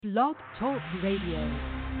Blog Talk Radio.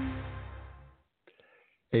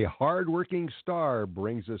 A hard-working star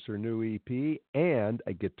brings us her new EP, and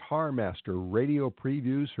a guitar master radio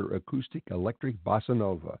previews her acoustic electric bossa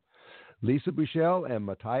nova. Lisa Bouchelle and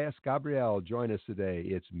Matías Gabriel join us today.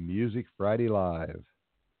 It's Music Friday Live.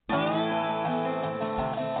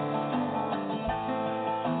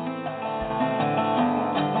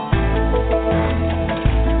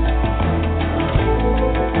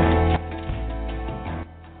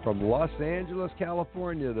 From Los Angeles,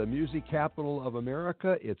 California, the music capital of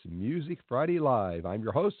America, it's Music Friday Live. I'm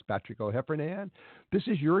your host, Patrick O'Heffernan. This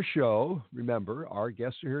is your show. Remember, our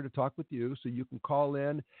guests are here to talk with you, so you can call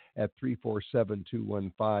in at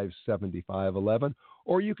 347-215-7511,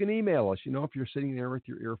 or you can email us. You know, if you're sitting there with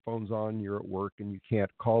your earphones on, you're at work, and you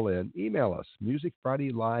can't call in, email us,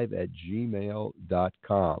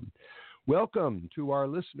 musicfridaylive@gmail.com. Welcome to our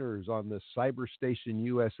listeners on the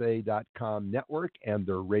cyberstationusa.com network and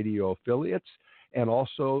their radio affiliates, and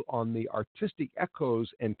also on the Artistic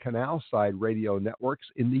Echoes and Canal Side radio networks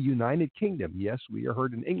in the United Kingdom. Yes, we are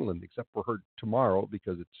heard in England, except we're heard tomorrow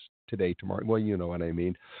because it's today, tomorrow. Well, you know what I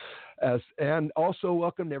mean. And also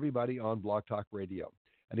welcome to everybody on Blog Talk Radio.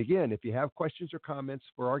 And again, if you have questions or comments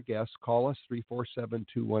for our guests, call us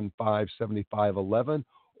 347-215-7511.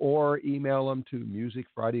 or email them to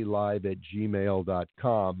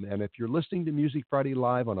musicfridaylive@gmail.com. And if you're listening to Music Friday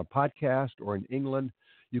Live on a podcast or in England,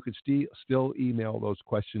 you can still email those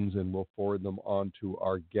questions and we'll forward them on to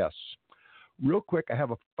our guests. Real quick, I have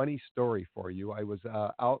a funny story for you. I was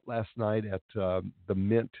out last night at the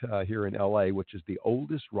Mint here in L.A., which is the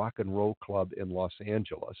oldest rock and roll club in Los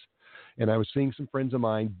Angeles. And I was seeing some friends of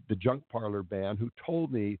mine, the Junk Parlor Band, who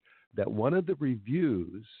told me that one of the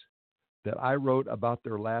reviews that I wrote about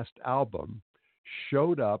their last album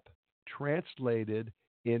showed up translated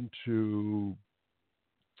into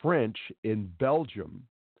French in Belgium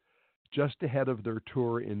just ahead of their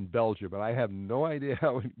tour in Belgium. And I have no idea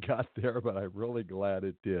how it got there, but I'm really glad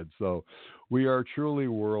it did. So we are truly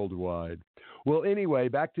worldwide. Well, anyway,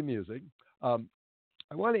 back to music. I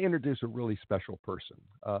want to introduce a really special person,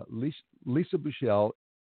 Lisa Bouchelle.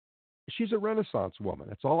 She's a Renaissance woman.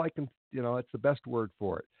 That's all I can, it's the best word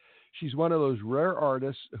for it. She's one of those rare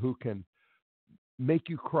artists who can make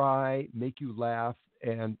you cry, make you laugh,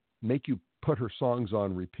 and make you put her songs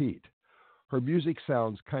on repeat. Her music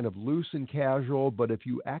sounds kind of loose and casual, but if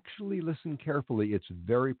you actually listen carefully, it's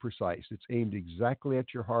very precise. It's aimed exactly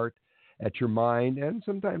at your heart, at your mind, and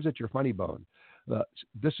sometimes at your funny bone.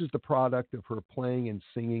 This is the product of her playing and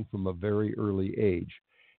singing from a very early age,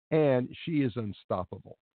 and she is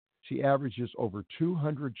unstoppable. She averages over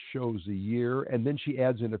 200 shows a year, and then she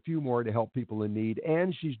adds in a few more to help people in need,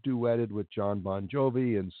 and she's duetted with Jon Bon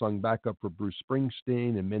Jovi and sung backup for Bruce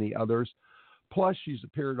Springsteen and many others. Plus, she's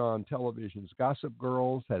appeared on television's Gossip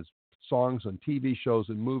Girls, has songs on TV shows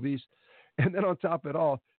and movies, and then on top of it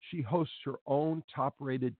all, she hosts her own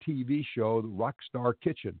top-rated TV show, The Rockstar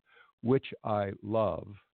Kitchen, which I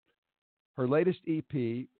love. Her latest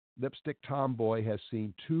EP, Lipstick Tomboy, has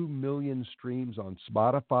seen 2 million streams on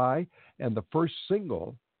Spotify, and the first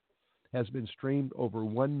single has been streamed over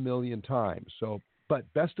 1 million times.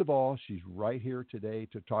 But best of all, she's right here today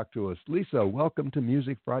to talk to us. Lisa, welcome to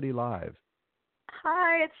Music Friday Live.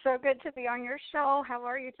 Hi, it's so good to be on your show. How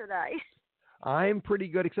are you today? I'm pretty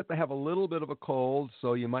good, except I have a little bit of a cold,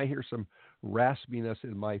 so you might hear some raspiness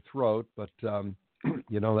in my throat, but that's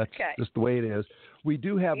just the way it is. We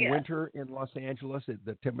do have winter in Los Angeles.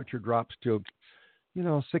 The temperature drops to,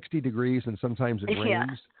 60 degrees, and sometimes it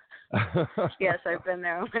rains. Yes, I've been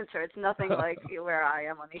there in winter. It's nothing like where I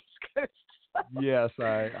am on the East Coast. Yes,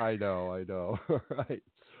 I know. Right.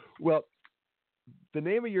 Well, the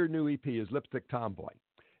name of your new EP is Lipstick Tomboy,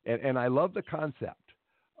 and I love the concept.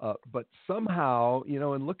 But somehow,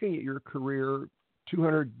 in looking at your career,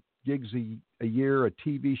 200 gigs a year, a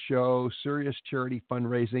TV show, serious charity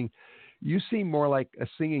fundraising, you seem more like a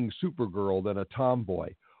singing Supergirl than a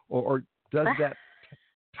tomboy. Or does that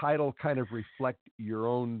title kind of reflect your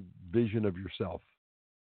own vision of yourself?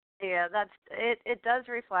 Yeah, it does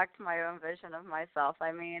reflect my own vision of myself.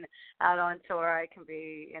 I mean, out on tour, I can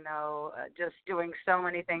be, just doing so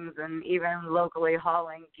many things, and even locally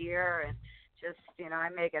hauling gear and just, I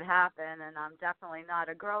make it happen, and I'm definitely not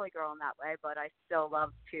a girly girl in that way, but I still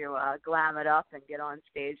love to glam it up and get on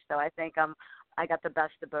stage. So I think I got the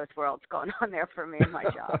best of both worlds going on there for me in my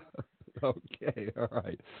job. Okay, all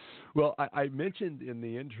right. Well, I mentioned in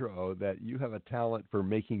the intro that you have a talent for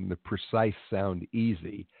making the precise sound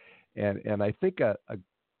easy, and I think a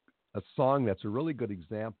song that's a really good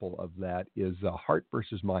example of that is Heart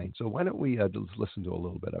versus Mind. So why don't we just listen to a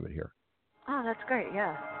little bit of it here? Oh, that's great,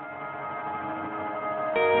 yeah.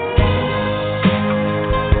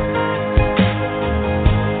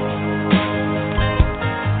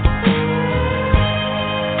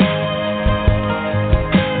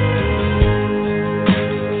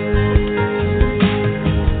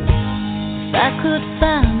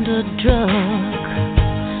 Drug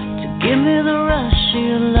to give me the rush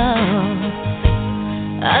you love.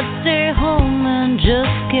 I'd stay home and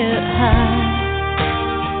just get high.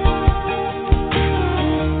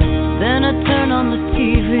 Then I'd turn on the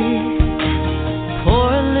TV,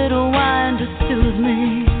 pour a little wine to soothe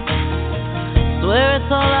me. Swear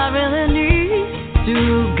it's all I really need to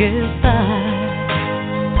get by.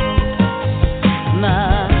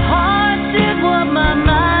 My heart did what my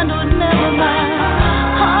mind would never mind.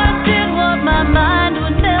 My mind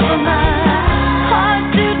would never mind.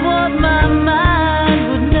 Heart did what my mind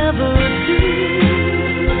would never do.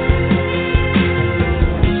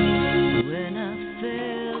 When I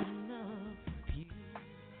fell in love with you.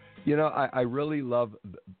 You know, I really love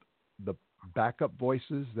the backup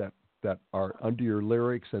voices that are under your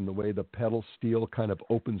lyrics, and the way the pedal steel kind of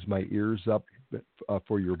opens my ears up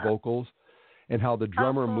for your vocals. And how the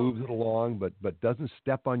drummer moves it along, but doesn't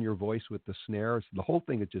step on your voice with the snares. The whole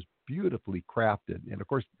thing is just beautifully crafted. And, of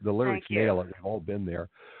course, the lyrics nail it. They've all been there.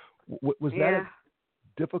 Was that a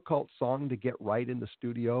difficult song to get right in the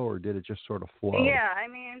studio, or did it just sort of flow? Yeah, I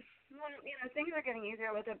mean, things are getting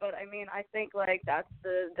easier with it, but I mean, I think like that's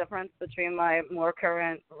the difference between my more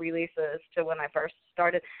current releases to when I first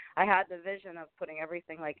started. I had the vision of putting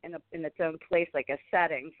everything like in its own place, like a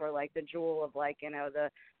setting for like the jewel of like,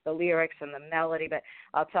 the lyrics and the melody. But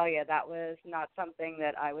I'll tell you, that was not something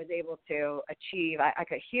that I was able to achieve. I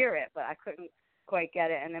could hear it, but I couldn't quite get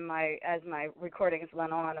it. And then as my recordings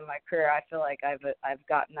went on in my career, I feel like I've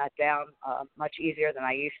gotten that down much easier than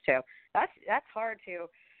I used to. That's hard to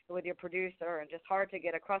with your producer, and just hard to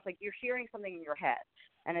get across. Like, you're hearing something in your head,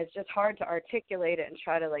 and it's just hard to articulate it and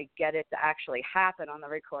try to like get it to actually happen on the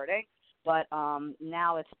recording. But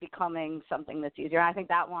now it's becoming something that's easier. And I think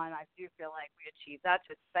that one, I do feel like we achieved that.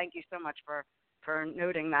 So thank you so much for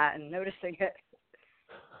noting that and noticing it.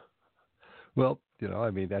 Well,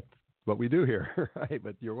 I mean, that's what we do here, right?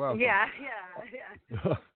 But you're welcome. Yeah.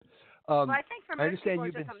 Well, I think for most people,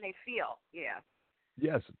 it's just something they feel. Yeah.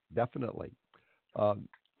 Yes, definitely.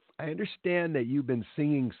 I understand that you've been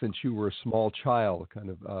singing since you were a small child,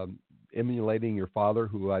 kind of emulating your father,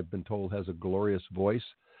 who I've been told has a glorious voice.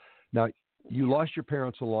 Now, you lost your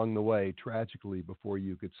parents along the way, tragically, before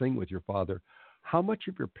you could sing with your father. How much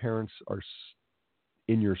of your parents are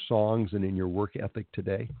in your songs and in your work ethic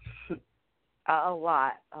today? A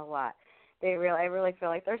lot. I really feel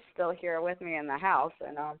like they're still here with me in the house,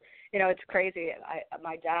 and it's crazy.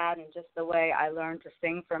 My dad, and just the way I learned to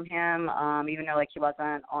sing from him, even though like he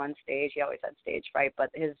wasn't on stage, he always had stage fright, but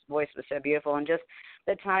his voice was so beautiful. And just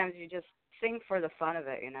the times you just sing for the fun of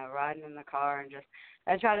it, riding in the car, and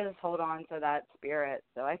I try to just hold on to that spirit.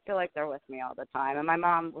 So I feel like they're with me all the time. And my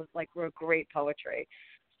mom wrote great poetry.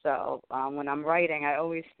 So when I'm writing, I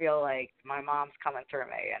always feel like my mom's coming through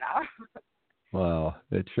me, Wow,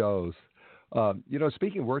 it shows.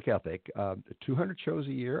 Speaking of work ethic, 200 shows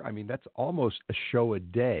a year, I mean, that's almost a show a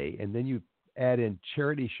day. And then you add in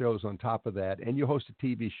charity shows on top of that, and you host a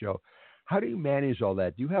TV show. How do you manage all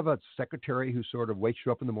that? Do you have a secretary who sort of wakes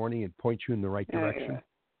you up in the morning and points you in the right direction?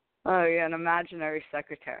 Oh, yeah, an imaginary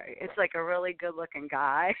secretary. It's like a really good-looking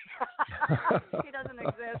guy. He doesn't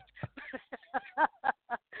exist.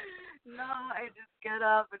 No, I just get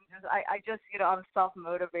up and I'm a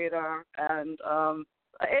self-motivator, and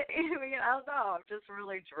I don't know. I'm just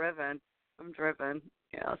really driven. I'm driven,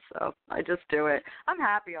 so I just do it. I'm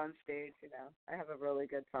happy on stage, I have a really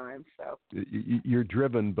good time. So you're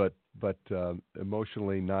driven, but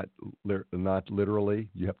emotionally, not literally.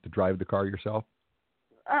 You have to drive the car yourself.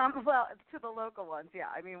 Well, to the local ones, yeah.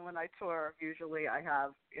 I mean, when I tour, usually I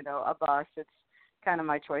have a bus. It's kind of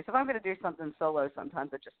my choice. If I'm going to do something solo,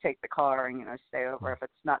 sometimes I just take the car and stay over if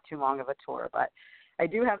it's not too long of a tour. But I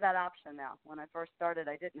do have that option now. When I first started,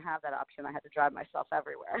 I didn't have that option. I had to drive myself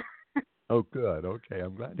everywhere. Oh, good. Okay,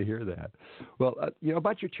 I'm glad to hear that. Well,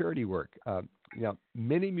 about your charity work,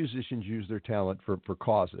 many musicians use their talent for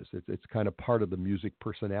causes. It's kind of part of the music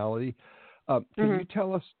personality. Can you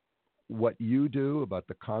tell us what you do about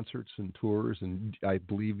the concerts and tours, and I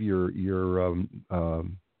believe your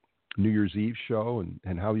New Year's Eve show,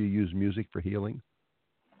 and how you use music for healing?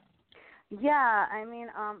 Yeah, I mean,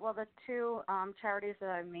 the two charities that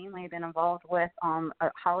I've mainly been involved with,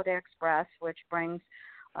 Holiday Express, which brings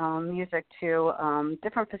music to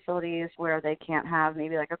different facilities where they can't have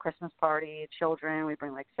maybe like a Christmas party, children. We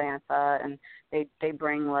bring like Santa, and they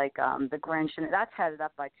bring like the Grinch, and that's headed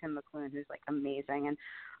up by Tim McClune, who's like amazing.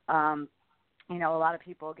 And you know, a lot of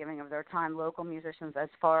people giving of their time, local musicians as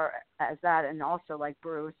far as that, and also like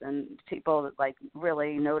Bruce and people that like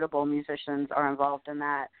really notable musicians are involved in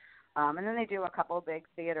that. And then they do a couple of big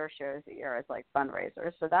theater shows a year as like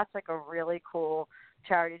fundraisers. So that's like a really cool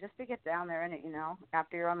charity just to get down there in it, you know,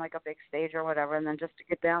 after you're on like a big stage or whatever, and then just to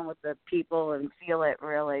get down with the people and feel it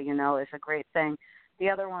really, you know, is a great thing. The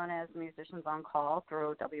other one is Musicians on Call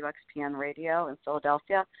through WXPN Radio in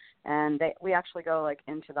Philadelphia, and we actually go like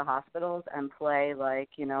into the hospitals and play like,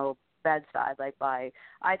 you know, bedside, like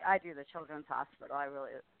I do the Children's Hospital. I really,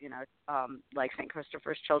 you know, like St.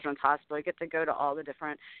 Christopher's Children's Hospital. I get to go to all the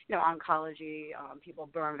different, you know, oncology, people,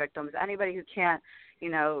 burn victims, anybody who can't, you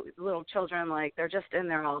know, little children, like they're just in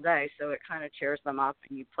there all day. So it kind of cheers them up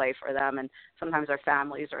and you play for them. And sometimes their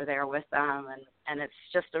families are there with them. And it's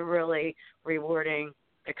just a really rewarding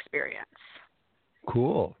experience.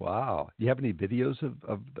 Cool. Wow. Do you have any videos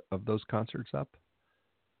of those concerts up?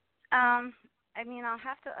 I mean, I'll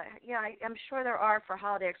have to, I'm sure there are for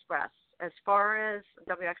Holiday Express. As far as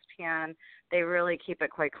WXPN, they really keep it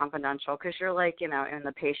quite confidential because you're like, you know, in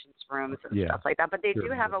the patient's rooms and stuff like that. But they do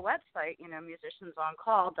have a website, you know,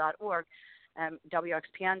 musiciansoncall.org and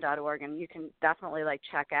WXPN.org, and you can definitely like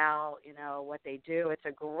check out, you know, what they do. It's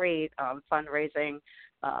a great fundraising,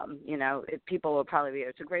 you know, people will probably be,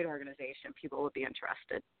 it's a great organization. People would be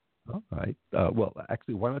interested. All right. Well,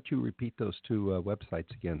 actually, why don't you repeat those two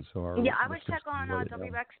websites again? So our I would check on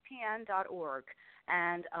WXPN.org,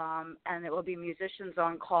 and it will be Musicians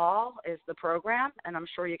on Call is the program, and I'm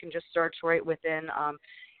sure you can just search right within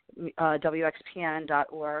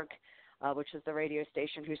WXPN.org, which is the radio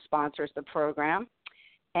station who sponsors the program,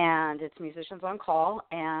 and it's Musicians on Call,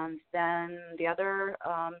 and then the other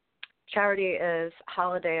charity is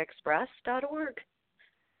holidayexpress.org.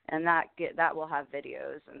 And that will have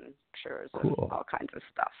videos and pictures and all kinds of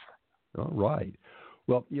stuff. All right.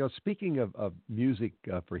 Well, you know, speaking of music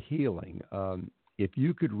for healing, If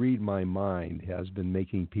You Could Read My Mind has been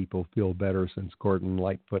making people feel better since Gordon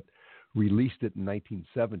Lightfoot released it in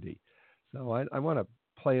 1970. So I want to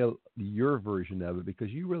play your version of it because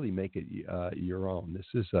you really make it your own. This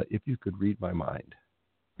is If You Could Read My Mind.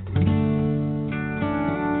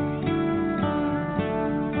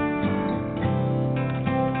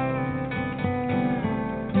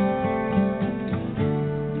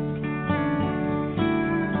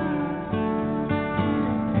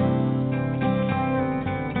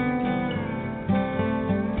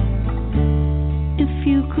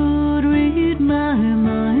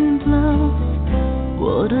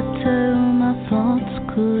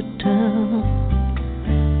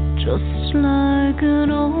 Just like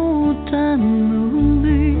an old-time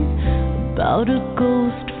movie about a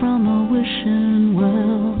ghost from a wishing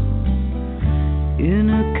well, in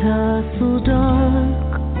a castle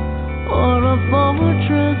dark or a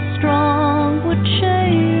fortress strong with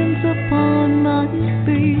chains upon my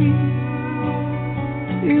feet.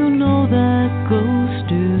 You know that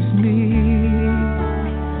ghost is me,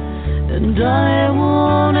 and I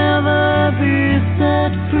won't ever be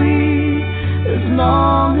set free as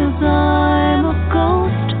long as I'm a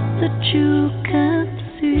ghost that you can't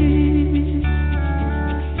see.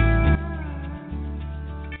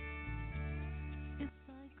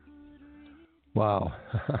 Wow.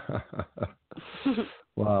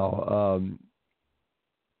 Wow.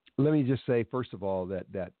 Let me just say, first of all,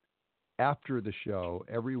 that after the show,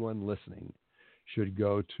 everyone listening should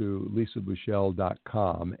go to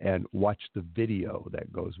lisabouchelle.com and watch the video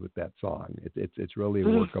that goes with that song. It's really a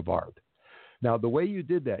work of art. Now, the way you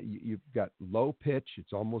did that, you've got low pitch.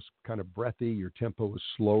 It's almost kind of breathy. Your tempo is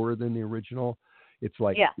slower than the original. It's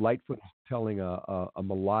like Lightfoot telling a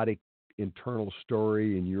melodic internal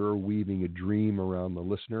story, and you're weaving a dream around the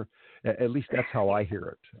listener. At least that's how I hear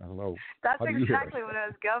it. I don't know. That's exactly what I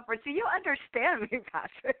was going for. So you understand me,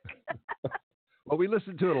 Patrick. Well, we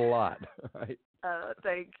listen to it a lot, right? Oh,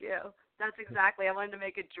 thank you. That's exactly. I wanted to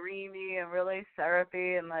make it dreamy and really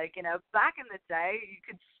syrupy, and like, you know, back in the day, you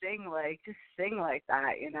could sing like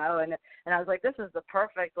that, you know, and I was like, this is the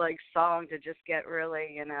perfect like song to just get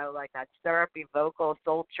really, you know, like that syrupy vocal,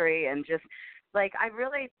 sultry, and just like I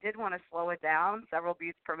really did want to slow it down several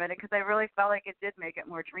beats per minute because I really felt like it did make it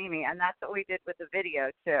more dreamy, and that's what we did with the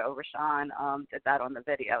video too. Rashawn did that on the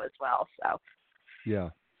video as well. So yeah.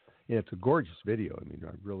 Yeah, it's a gorgeous video. I mean,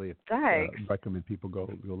 I really recommend people go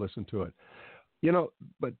listen to it. You know,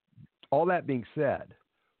 but all that being said,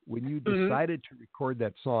 when you decided to record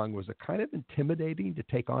that song, was it kind of intimidating to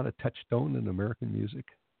take on a touchstone in American music?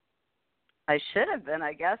 I should have been,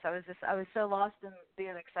 I guess. I was so lost in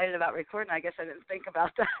being excited about recording. I guess I didn't think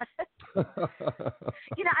about that.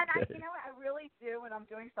 You know, and I really do when I'm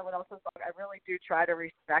doing someone else's song. I really do try to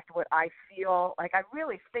respect what I feel. Like, I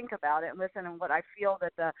really think about it and listen and what I feel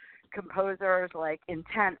that the composer's like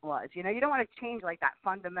intent was. You know, you don't want to change like that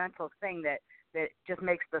fundamental thing that just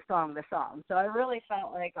makes the song the song. So I really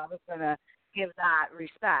felt like I was gonna give that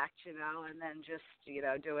respect, you know, and then just, you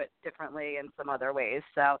know, do it differently in some other ways.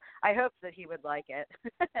 So I hope that he would like it.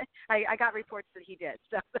 I got reports that he did.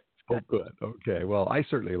 So that's good. Oh, good. Okay. Well, I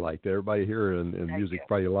certainly liked it. Everybody here in Music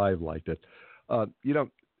Friday Live liked it. You know,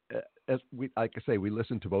 as like I say, we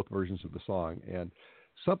listened to both versions of the song, and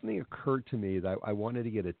something occurred to me that I wanted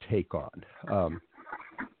to get a take on.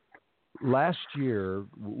 Last year,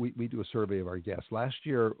 we do a survey of our guests. Last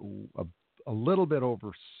year, a little bit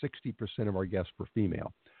over 60% of our guests were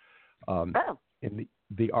female. And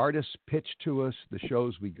the artists pitch to us, the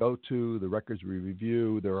shows we go to, the records we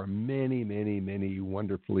review. There are many, many, many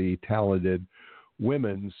wonderfully talented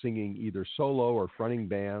women singing either solo or fronting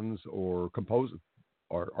bands or composing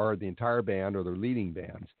or the entire band or their leading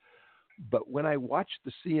bands. But when I watch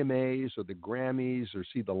the CMAs or the Grammys or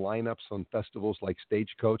see the lineups on festivals like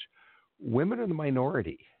Stagecoach, women are the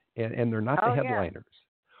minority, and they're not the headliners. Yeah.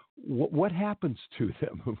 What happens to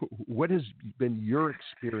them? What has been your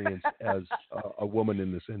experience as a woman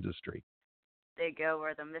in this industry? They go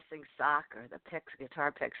where the missing sock or the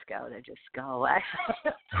guitar picks go. They just go away.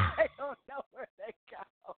 I don't know where they go.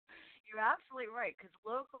 You're absolutely right, because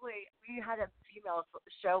locally we had a female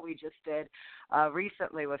show we just did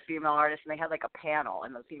recently with female artists, and they had like a panel,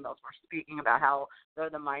 and the females were speaking about how they're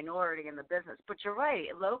the minority in the business. But you're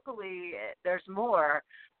right, locally there's more.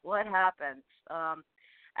 What happens?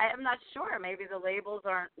 I'm not sure. Maybe the labels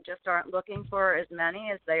aren't looking for as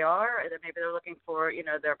many as they are. Or maybe they're looking for, you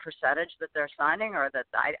know, their percentage that they're signing, or that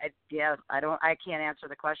I can't answer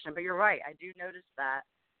the question. But you're right. I do notice that.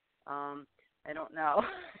 I don't know.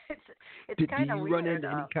 It's kind of weird. Do you run into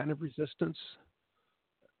any kind of resistance?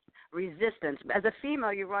 Resistance. As a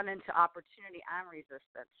female, you run into opportunity and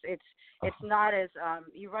resistance. It's not as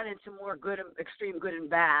you run into more extreme good and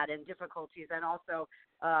bad and difficulties, and also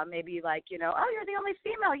maybe like, you know, oh, you're the only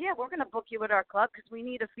female. Yeah, we're going to book you at our club because we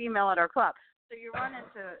need a female at our club. So you run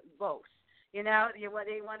into both. You know,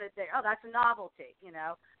 they want to say, oh, that's a novelty. You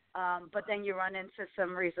know. But then you run into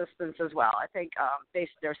some resistance as well. I think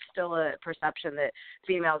there's still a perception that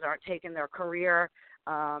females aren't taking their career,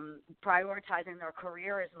 prioritizing their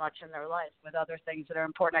career as much in their life with other things that are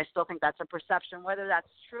important. I still think that's a perception, whether that's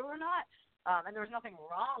true or not. And there's nothing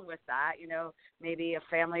wrong with that. You know, maybe a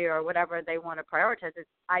family or whatever they want to prioritize.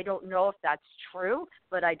 I don't know if that's true,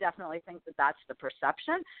 but I definitely think that that's the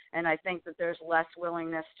perception. And I think that there's less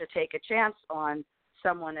willingness to take a chance on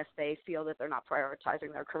someone if they feel that they're not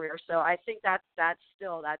prioritizing their career. So I think that's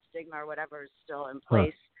still, that stigma or whatever is still in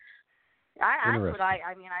place. I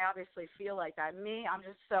obviously feel like that. I'm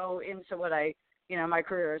just so into what my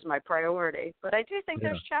career is my priority. But I do think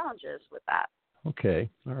there's challenges with that. Okay.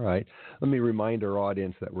 All right. Let me remind our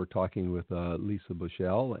audience that we're talking with Lisa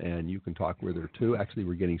Bouchelle, and you can talk with her too. Actually,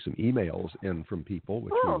 we're getting some emails in from people,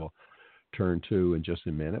 which we will turn to in just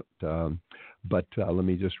a minute. But let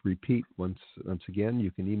me just repeat once again, you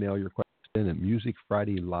can email your question at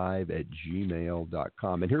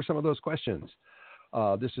musicfridaylive@gmail.com. And here's some of those questions.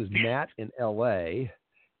 This is Matt in L.A.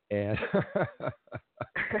 And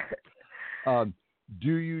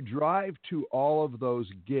do you drive to all of those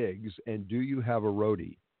gigs, and do you have a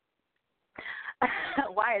roadie?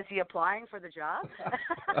 Why, is he applying for the job?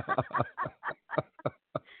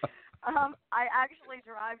 I actually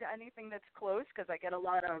drive to anything that's close because I get a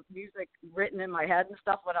lot of music written in my head and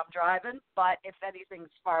stuff when I'm driving. But if anything's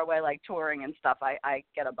far away, like touring and stuff, I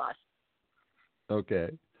get a bus.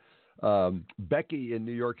 Okay. Becky in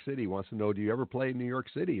New York City wants to know, do you ever play in New York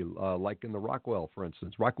City, like in the Rockwood, for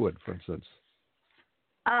instance?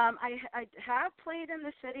 I have played in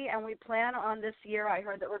the city, and we plan on this year. I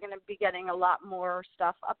heard that we're going to be getting a lot more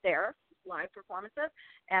stuff up there, live performances.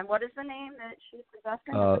 And what is the name that she's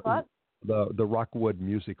suggesting of the club? The Rockwood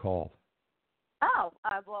Music Hall. Oh,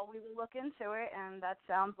 well, we will look into it, and that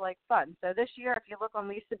sounds like fun. So this year, if you look on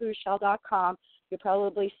lisabouchelle.com, you'll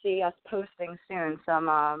probably see us posting soon some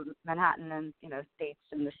Manhattan and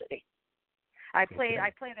dates in the city. I play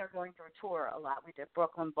there going through a tour a lot. We did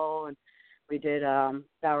Brooklyn Bowl, and we did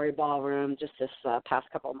Bowery Ballroom just this past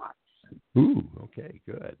couple of months. Ooh, okay,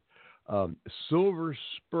 good. Silver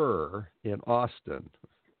Spur in Austin.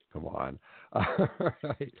 Come on.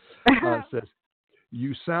 Says,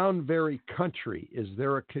 you sound very country. Is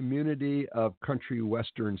there a community of country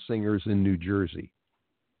western singers in New Jersey?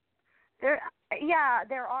 There, Yeah,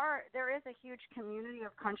 there is a huge community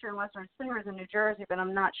of country and western singers in New Jersey, but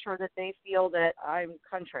I'm not sure that they feel that I'm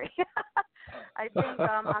country. I think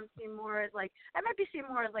I'm seen more as I might be seen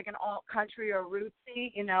more as an alt country or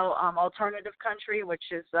rootsy, alternative country, which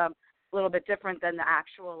is a little bit different than the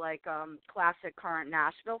actual classic current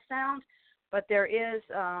Nashville sound. But there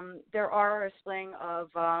are a sling of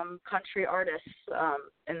country artists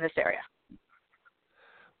in this area.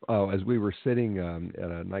 Oh, as we were sitting at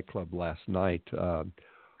a nightclub last night,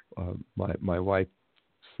 my wife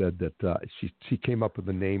said that she came up with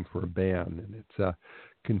a name for a band, and it's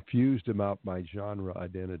confused about my genre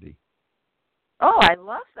identity. Oh, I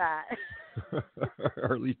love that.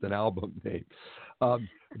 Or at least an album name. Bashir.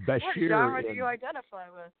 What genre do you identify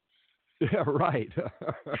with? Yeah, right.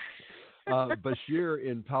 Bashir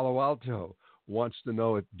in Palo Alto wants to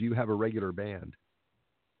know do you have a regular band?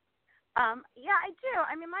 Yeah, I do.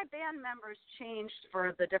 I mean, my band members changed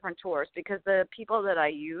for the different tours because the people that I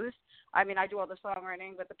use, I do all the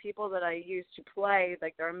songwriting, but the people that I use to play,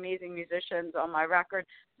 they're amazing musicians on my record.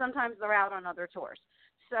 Sometimes they're out on other tours.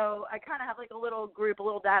 So I kind of have a little group, a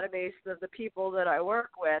little database of the people that I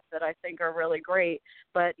work with that I think are really great.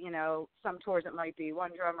 But, some tours it might be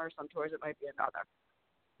one drummer, some tours it might be another.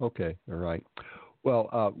 Okay, all right.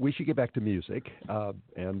 Well, we should get back to music.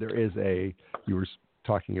 And there is you were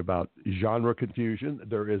talking about genre confusion.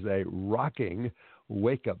 There is a rocking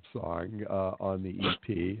wake-up song on the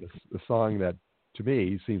EP, a song that, to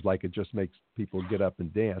me, seems like it just makes people get up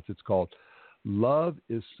and dance. It's called Love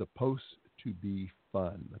is Supposed to Be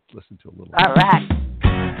Fun. Let's listen to a little bit. All right.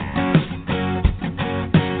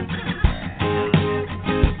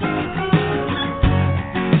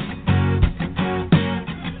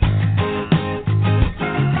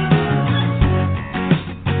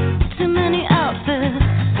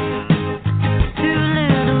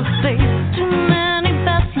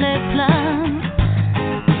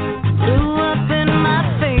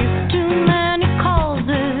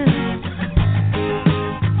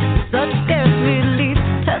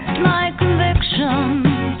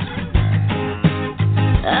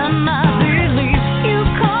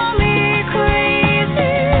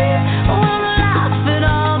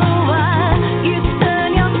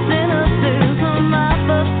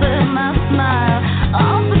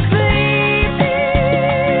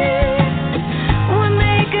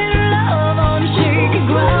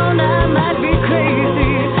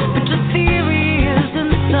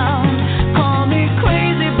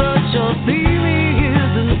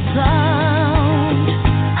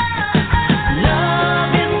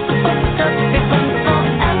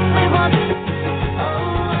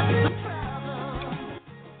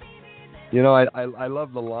 I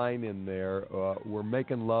love the line in there, we're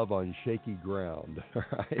making love on shaky ground,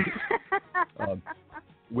 right?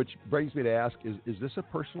 Which brings me to ask, is this a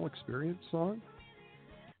personal experience song?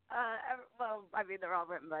 Well, they're all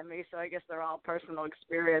written by me, so I guess they're all personal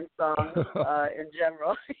experience songs in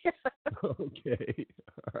general. Okay,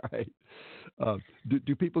 all right.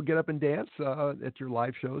 Do people get up and dance at your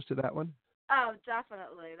live shows to that one? Oh,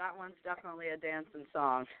 definitely. That one's definitely a dancing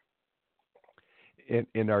song.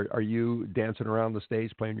 And are you dancing around the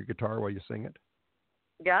stage playing your guitar while you sing it?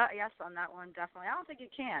 Yeah, yes, on that one, definitely. I don't think you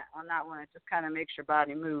can't on that one. It just kind of makes your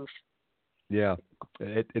body move. Yeah,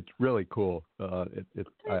 it's really cool. I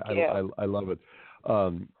love it.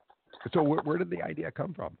 So where did the idea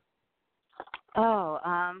come from? Oh,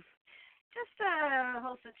 just a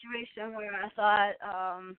whole situation where I thought,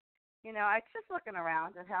 I was just looking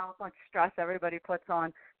around at how much stress everybody puts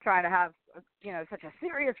on trying to have, such a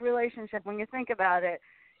serious relationship. When you think about it,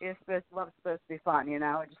 love's supposed to be fun, You're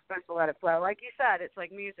just supposed to let it flow. Like you said, it's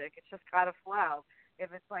like music. It's just got to flow.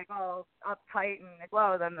 If it's all uptight and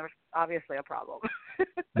slow, then there's obviously a problem.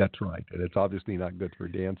 That's right. And it's obviously not good for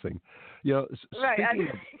dancing. Right. Speaking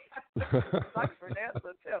It sucks for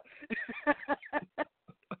dancing,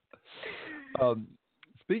 too.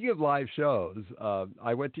 Speaking of live shows,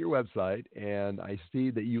 I went to your website and I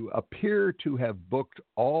see that you appear to have booked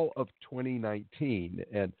all of 2019.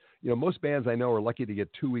 And, most bands I know are lucky to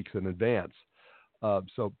get 2 weeks in advance.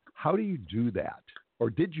 So how do you do that? Or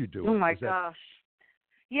did you do it? Oh, my gosh.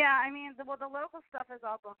 Yeah, the local stuff is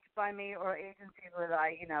all booked by me or agencies that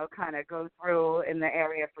I, kind of go through in the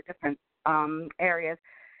area for different areas.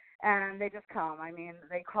 And they just come.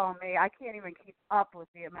 They call me. I can't even keep up with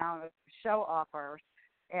the amount of show offers.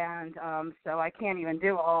 And so I can't even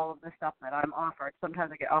do all of the stuff that I'm offered.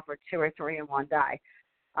 Sometimes I get offered 2 or 3 in one day.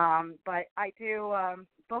 But I do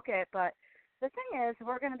book it. But the thing is,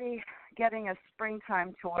 we're going to be getting a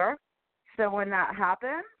springtime tour. So when that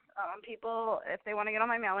happens, people, if they want to get on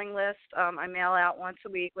my mailing list, I mail out once a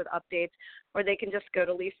week with updates, or they can just go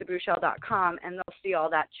to lisabouchelle.com and they'll see all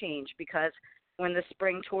that change, because when the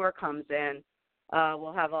spring tour comes in,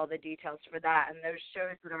 we'll have all the details for that. And those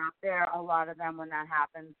shows that are up there, a lot of them, when that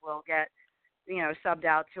happens, will get, subbed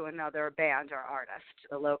out to another band or artist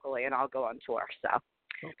locally, and I'll go on tour. So,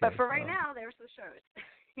 okay. But for right now, there's the shows.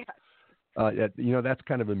 Yes. That's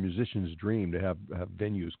kind of a musician's dream to have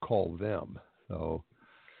venues call them. So,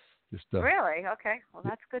 just really? Okay. Well,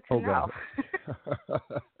 that's good to know.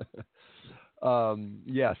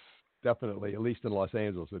 Yes, definitely. At least in Los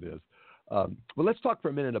Angeles, it is. Well, let's talk for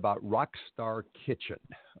a minute about Rockstar Kitchen.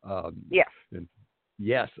 Yes.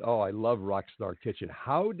 Yes. Oh, I love Rockstar Kitchen.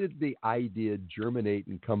 How did the idea germinate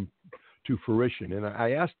and come to fruition? And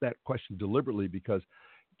I asked that question deliberately because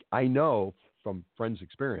I know from friends'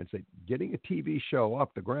 experience that getting a TV show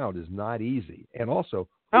off the ground is not easy. And also,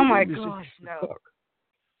 oh my gosh, no. Cook.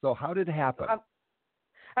 So how did it happen?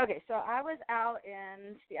 Okay, so I was out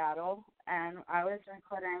in Seattle, and I was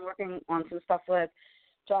working on some stuff with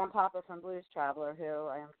John Papa from Blues Traveler, who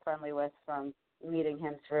I am friendly with from meeting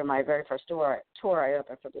him through my very first tour I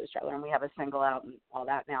opened for Blues Traveler, and we have a single out and all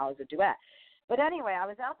that now as a duet. But anyway, I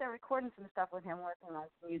was out there recording some stuff with him, working on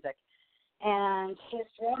some music. And his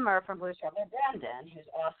drummer from Blues Traveler, Brandon, who's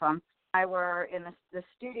awesome, I were in the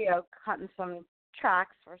studio cutting some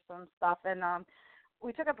tracks for some stuff, and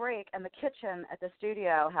we took a break, and the kitchen at the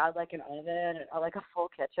studio had like an oven, like a full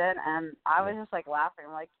kitchen, and I was just like laughing,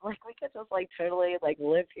 like we could just like totally like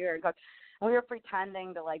live here and cook. And we were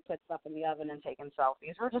pretending to like put stuff in the oven and taking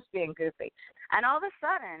selfies. We're just being goofy. And all of a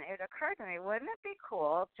sudden, it occurred to me, wouldn't it be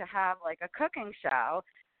cool to have like a cooking show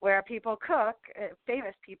where people cook,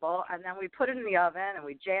 famous people, and then we put it in the oven and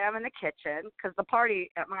we jam in the kitchen, because the party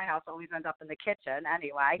at my house always ends up in the kitchen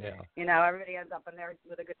anyway. Yeah. Everybody ends up in there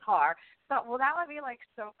with a guitar. So, well, that would be like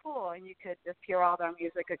so cool, and you could just hear all their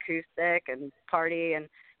music acoustic and party and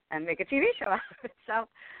make a TV show out of it. So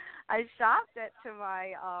I shopped it to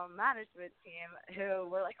my management team, who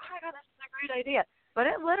were like, oh my God, this is a great idea. But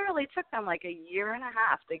it literally took them like a year and a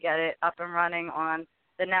half to get it up and running on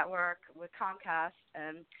the network with Comcast,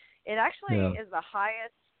 and it actually is the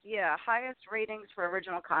highest ratings for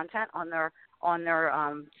original content on their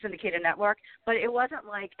syndicated network. But it wasn't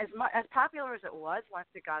like as popular as it was once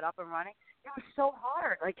it got up and running. It was so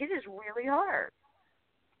hard. Like, it is really hard.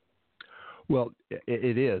 Well,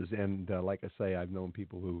 it is, and like I say, I've known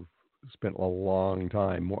people who've spent a long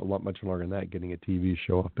time, much longer than that, getting a TV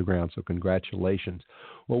show off the ground. So congratulations.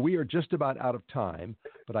 Well, we are just about out of time,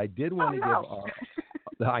 but I did want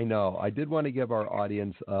I did want to give our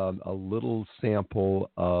audience a little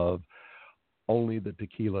sample of only the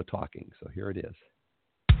Tequila Talking. So here it is.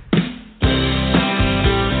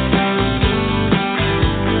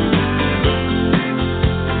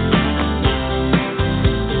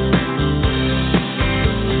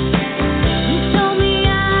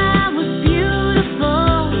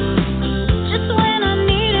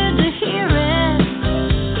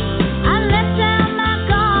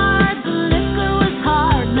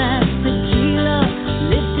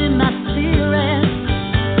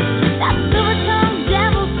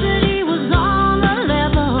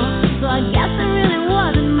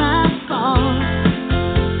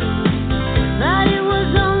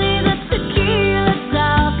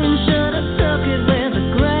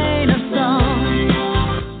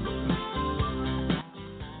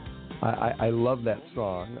 I love that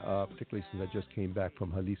song, particularly since I just came back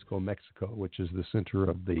from Jalisco, Mexico, which is the center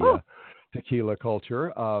of the tequila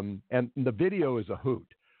culture. And the video is a hoot.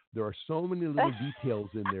 There are so many little details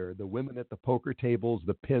in there. The women at the poker tables,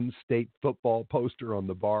 the Penn State football poster on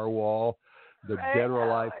the bar wall, the Dead or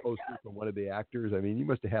Alive poster from one of the actors. I mean, you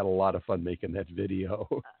must have had a lot of fun making that video.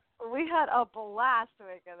 We had a blast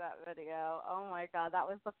making that video. Oh, my God. That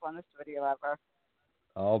was the funnest video ever.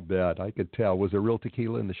 I'll bet. I could tell. Was there real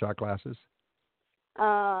tequila in the shot glasses?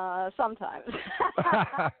 Sometimes.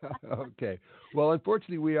 Okay. Well,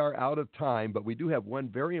 unfortunately, we are out of time, but we do have one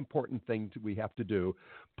very important thing we have to do.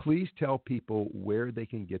 Please tell people where they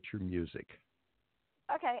can get your music.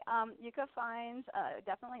 Okay. You can find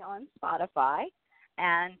definitely on Spotify,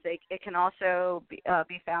 and it can also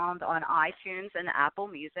be found on iTunes and Apple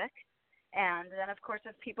Music. And then, of course,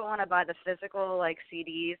 if people want to buy the physical, like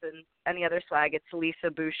CDs and any other swag, it's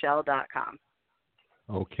lisabouchelle.com.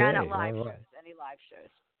 Okay. And at live shows, any live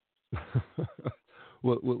shows.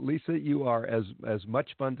 Well, Lisa, you are as much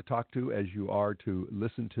fun to talk to as you are to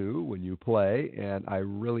listen to when you play, and I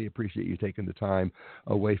really appreciate you taking the time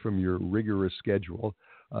away from your rigorous schedule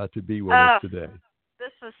to be with us today.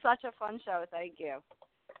 This was such a fun show. Thank you.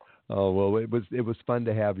 Oh, well, it was fun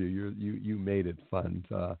to have you. You made it fun.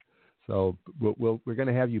 So we're going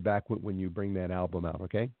to have you back when you bring that album out,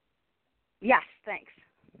 okay? Yes, thanks.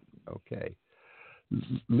 Okay.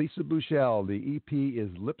 Lisa Bouchelle, the EP is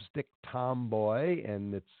Lipstick Tomboy,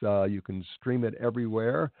 and it's you can stream it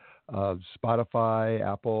everywhere, Spotify,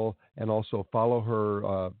 Apple, and also follow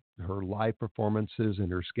her live performances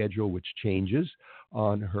and her schedule, which changes,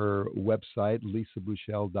 on her website,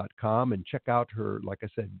 lisabouchelle.com, and check out her, like I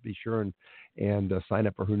said, be sure and sign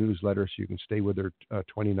up for her newsletter so you can stay with her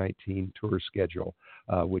 2019 tour schedule,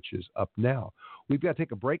 which is up now. We've got to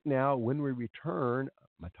take a break now. When we return,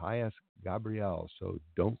 Matías Gabriel. So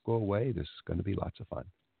don't go away. This is going to be lots of fun.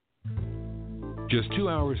 Just 2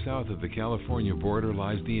 hours south of the California border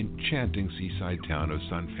lies the enchanting seaside town of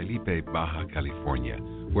San Felipe, Baja California,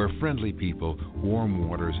 where friendly people, warm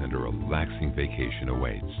waters, and a relaxing vacation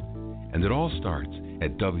awaits. And it all starts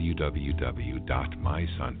at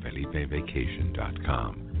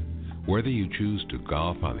www.mysanfelipevacation.com. Whether you choose to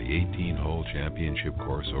golf on the 18-hole championship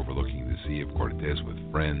course overlooking the Sea of Cortez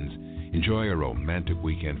with friends, enjoy a romantic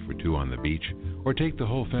weekend for two on the beach, or take the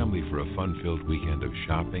whole family for a fun-filled weekend of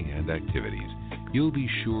shopping and activities, you'll be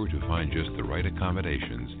sure to find just the right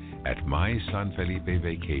accommodations at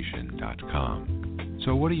mysanfelipevacation.com.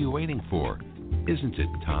 So what are you waiting for? Isn't it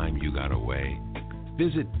time you got away?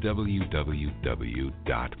 Visit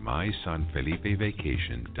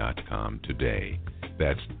www.mysanfelipevacation.com today.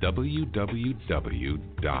 That's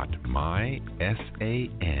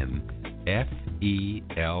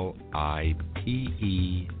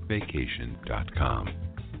www.mysanfelipevacation.com.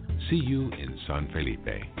 See you in San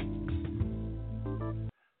Felipe.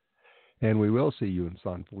 And we will see you in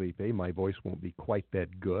San Felipe. My voice won't be quite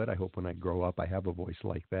that good. I hope when I grow up I have a voice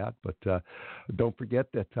like that. But don't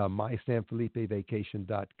forget that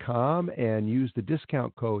mysanfelipevacation.com and use the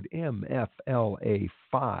discount code MFLA5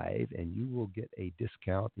 and you will get a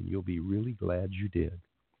discount and you'll be really glad you did.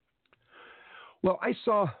 Well, I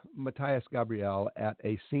saw Matías Gabriel at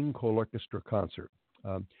a Sing Col Orchestra concert.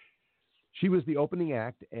 She was the opening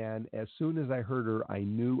act, and as soon as I heard her, I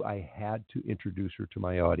knew I had to introduce her to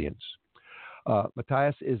my audience.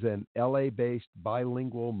 Matías is an LA-based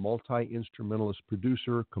bilingual multi-instrumentalist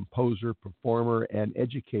producer, composer, performer, and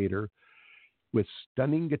educator with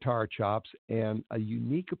stunning guitar chops and a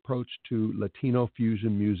unique approach to Latino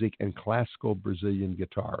fusion music and classical Brazilian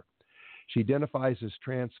guitar. She identifies as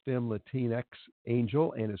transfemme Latinx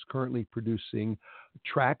angel and is currently producing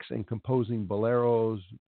tracks and composing boleros,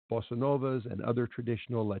 bossa novas, and other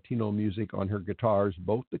traditional Latino music on her guitars,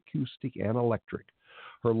 both acoustic and electric.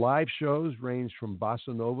 Her live shows range from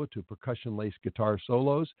bossa nova to percussion-laced guitar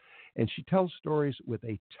solos, and she tells stories with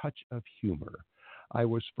a touch of humor. I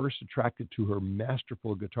was first attracted to her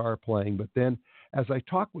masterful guitar playing, but then as I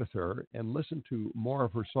talked with her and listened to more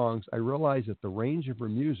of her songs, I realized that the range of her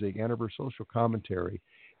music and of her social commentary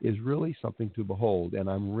is really something to behold, and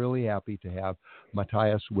I'm really happy to have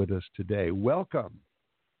Matías with us today. Welcome.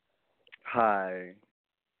 Hi.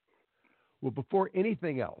 Well, before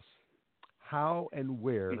anything else, how and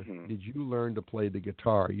where did you learn to play the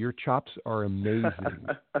guitar? Your chops are amazing.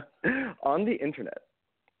 On the internet.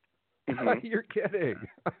 You're kidding.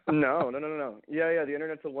 No. Yeah, the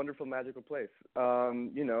internet's a wonderful, magical place.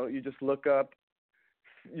 You just look up,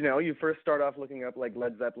 you first start off looking up like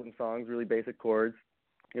Led Zeppelin songs, really basic chords.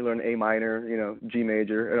 You learn A minor, G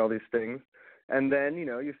major, and all these things. And then,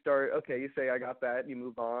 you start, you say, I got that. You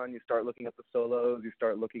move on. You start looking up the solos. You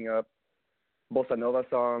start looking up bossa nova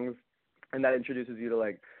songs. And that introduces you to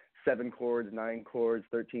like 7 chords, 9 chords,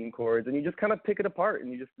 13 chords. And you just kind of pick it apart. And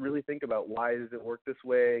you just really think about why does it work this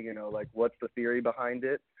way? Like what's the theory behind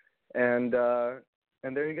it? And there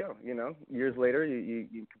you go. Years later, you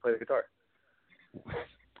can play the guitar.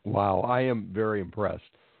 Wow. I am very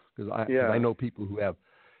impressed because I know people who have,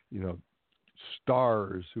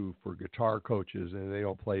 stars who for guitar coaches and they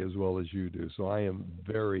don't play as well as you do. So I am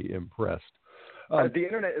very impressed. The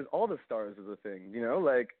internet is all the stars of the thing,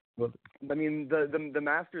 the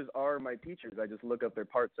masters are my teachers. I just look up their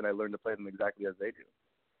parts and I learn to play them exactly as they do.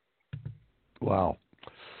 Wow.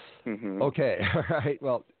 Okay. All right.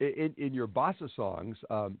 Well, in your bossa songs,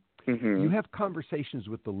 you have conversations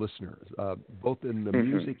with the listeners, both in the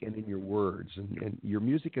music and in your words. And your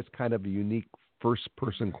music is kind of a unique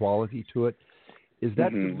first-person quality to it. Is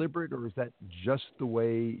that deliberate, or is that just the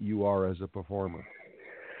way you are as a performer?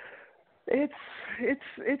 It's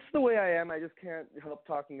the way I am. I just can't help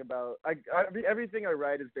talking about. Everything I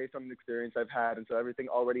write is based on an experience I've had, and so everything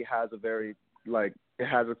already has it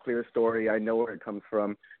has a clear story. I know where it comes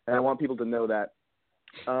from, and I want people to know that.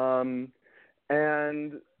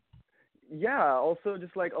 And also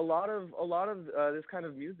just like a lot of this kind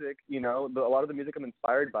of music, a lot of the music I'm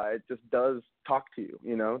inspired by, it just does talk to you.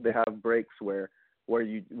 They have breaks where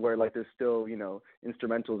like there's still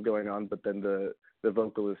instrumentals going on, but then the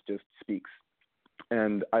vocalist just speaks,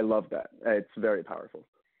 and I love that. It's very powerful.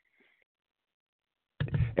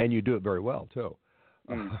 And you do it very well too.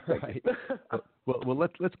 Right. well,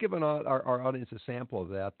 let's give our audience a sample of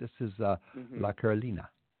that. This is La Carolina.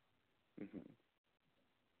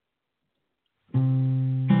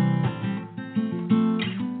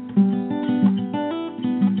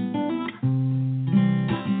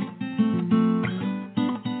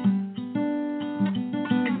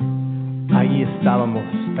 Ahí estábamos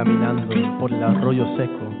caminando por el arroyo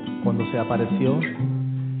seco cuando se apareció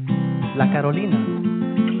la Carolina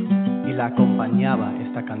y la acompañaba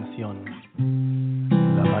esta canción.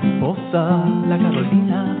 La mariposa, la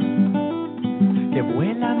Carolina, que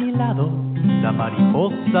vuela a mi lado. La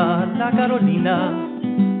mariposa, la Carolina.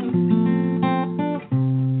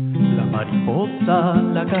 La mariposa,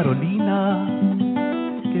 la Carolina,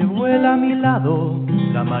 que vuela a mi lado.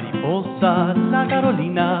 La mariposa, la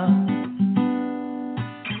Carolina.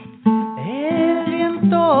 El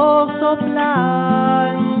viento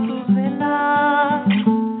sopla en sus velas,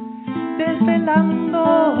 desvelando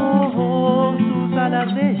sus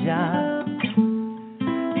alas de ella,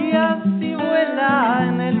 y así vuela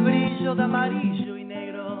en el brillo de amarillo y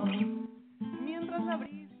negro, mientras la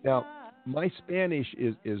brisa... Now, my Spanish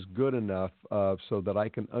is good enough so that I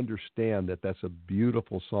can understand that that's a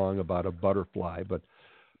beautiful song about a butterfly, but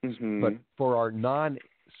for our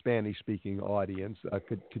non-Spanish speaking audience,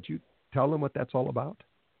 could you tell them what that's all about?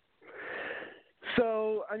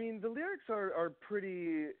 So, I mean, the lyrics are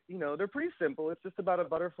pretty, they're pretty simple. It's just about a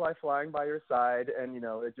butterfly flying by your side, and,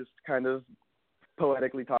 it just kind of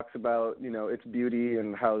poetically talks about, its beauty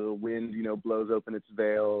and how the wind, blows open its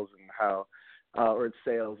veils and how, or its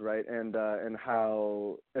sails, right? And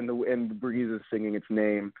the breeze is singing its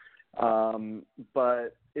name.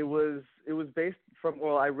 But it was based from,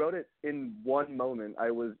 I wrote it in one moment.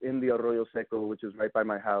 I was in the Arroyo Seco, which is right by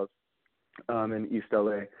my house, in East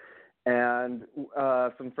LA. And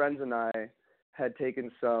some friends and I had taken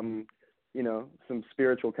some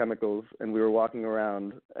spiritual chemicals, and we were walking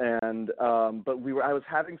around, and but I was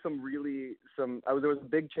having there was a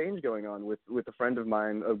big change going on with a friend of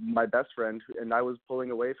mine, my best friend, and I was pulling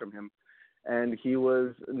away from him, and he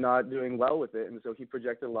was not doing well with it, and so he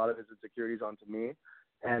projected a lot of his insecurities onto me,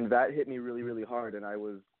 and that hit me really, really hard, and I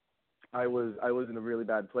was in a really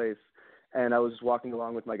bad place. And I was just walking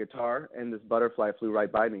along with my guitar, and this butterfly flew right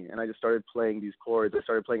by me. And I just started playing these chords. I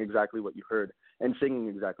started playing exactly what you heard and singing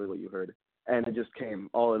exactly what you heard. And it just came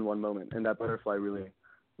all in one moment. And that butterfly really,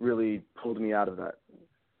 really pulled me out of that.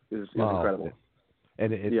 It was incredible.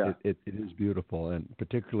 And it is beautiful. And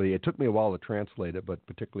particularly, it took me a while to translate it, but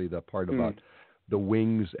particularly the part about the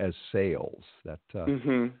wings as sails. That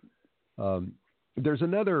there's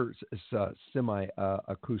another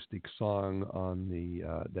semi-acoustic song on the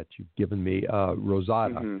that you've given me,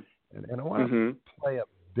 Rosada, and I want to play a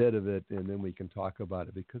bit of it, and then we can talk about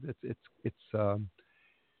it, because it's a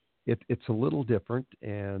little different,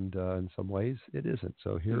 and in some ways it isn't.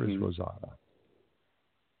 So here is Rosada.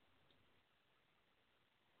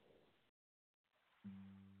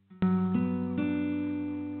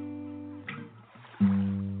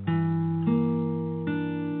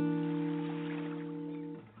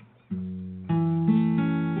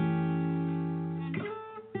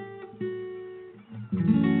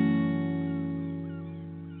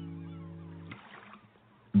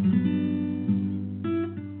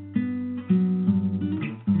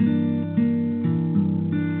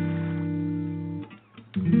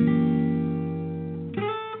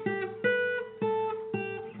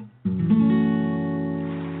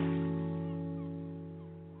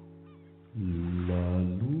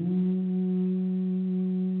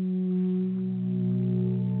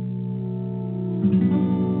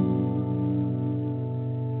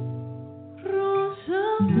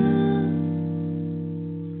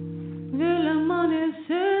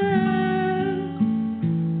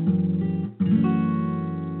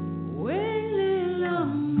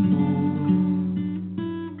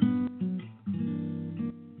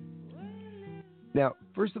 Now,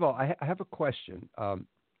 first of all, I have a question.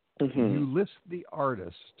 You list the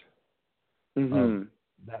artist of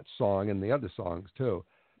that song and the other songs too,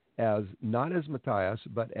 as not as Matías,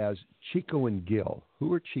 but as Chico and Gil.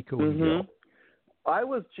 Who are Chico and Gil? I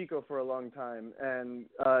was Chico for a long time, and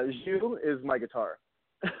Gil is my guitar.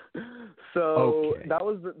 So that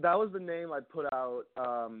was the name I put out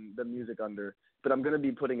the music under. But I'm going to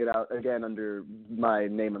be putting it out again under my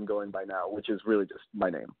name I'm going by now, which is really just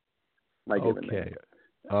my name. my given name. Okay.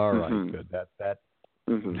 All right. Good. That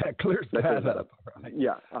clears that up. All right.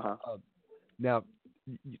 Yeah. Now,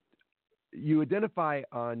 you identify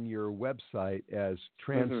on your website as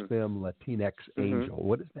transfemme Latinx angel.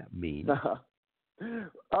 What does that mean? Well,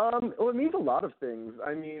 it means a lot of things.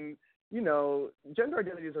 I mean, gender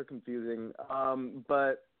identities are confusing,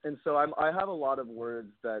 and so I have a lot of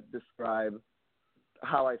words that describe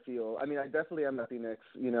how I feel. I mean, I definitely am Latinx.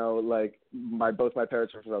 Like both my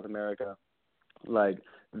parents are from South America. Like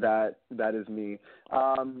that is me.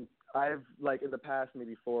 I've like in the past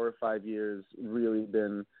maybe 4 or 5 years really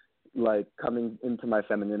been like coming into my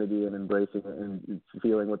femininity and embracing it and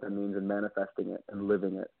feeling what that means and manifesting it and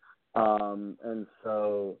living it. And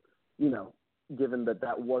so, given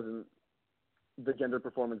that wasn't the gender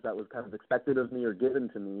performance that was kind of expected of me or given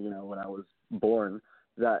to me, when I was born,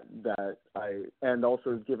 and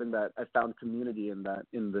also given that I found community in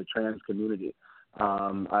the trans community,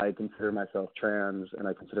 I consider myself trans and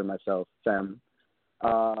I consider myself femme.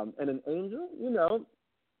 And an angel,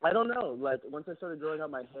 I don't know. Like once I started growing out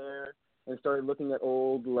my hair and started looking at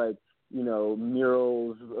old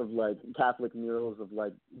murals of like Catholic murals of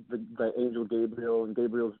like the angel Gabriel, and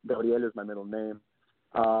Gabriel is my middle name.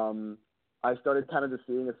 I started kind of just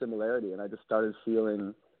seeing a similarity, and I just started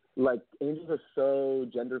feeling like angels are so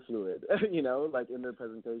gender fluid, like in their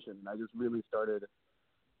presentation. I just really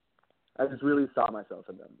saw myself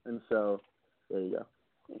in them, and so there you go.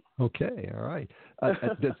 Okay, all right.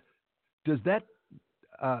 Does that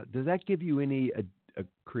give you any a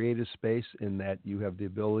creative space in that you have the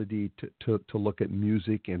ability to look at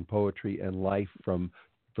music and poetry and life from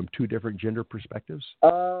 2 different gender perspectives?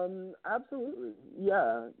 Absolutely.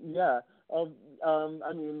 Yeah. I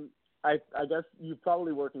mean, I guess you're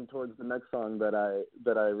probably working towards the next song that I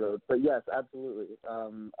wrote, but yes, absolutely.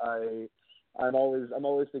 I'm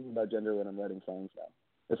always thinking about gender when I'm writing songs now,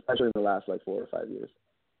 especially in the last like 4 or 5 years.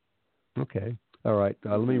 Okay. All right.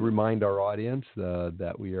 Let me remind our audience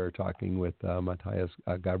that we are talking with Matías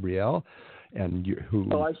Gabriel, and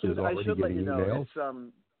I should let you know.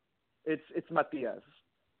 It's Matías.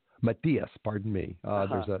 Matías, pardon me.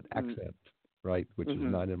 There's an accent, right, which is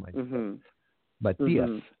not in my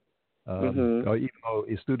Matías. Even though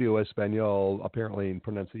Estudio Español, apparently in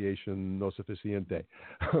pronunciation, no suficiente.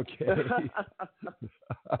 Okay.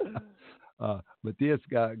 Matías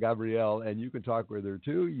Gabriel, and you can talk with her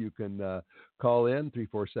too. You can call in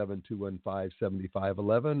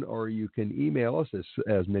 347-215-7511, or you can email us,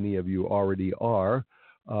 as many of you already are,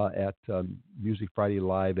 at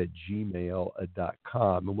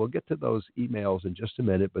musicfridaylive@gmail.com. And we'll get to those emails in just a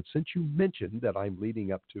minute. But since you mentioned that I'm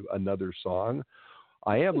leading up to another song,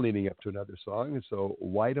 I am leading up to another song. So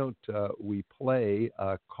why don't we play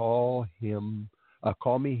Call Me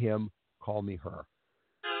Him, Call Me Her.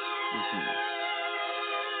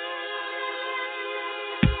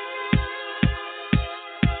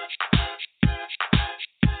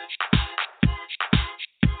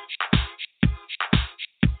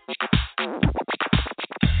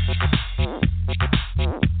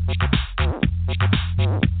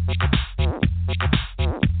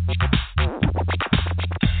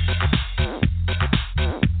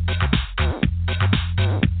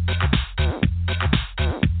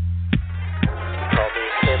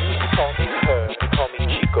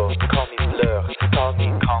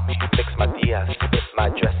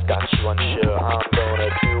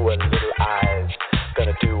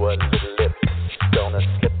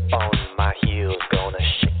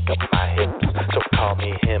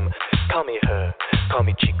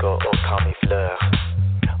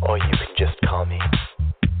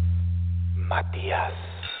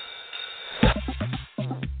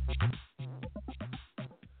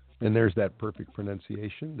 And there's that perfect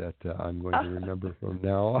pronunciation that I'm going to remember from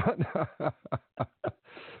now on.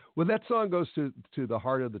 Well, that song goes to the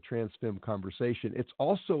heart of the transfemme conversation. It's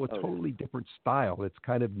also a totally different style. It's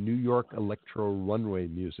kind of New York electro runway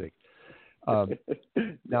music. Now,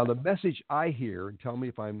 the message I hear, and tell me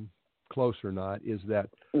if I'm close or not, is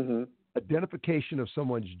that identification of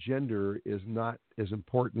someone's gender is not as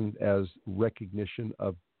important as recognition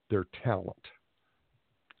of their talent.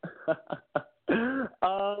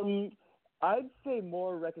 I'd say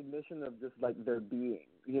more recognition of just like their being,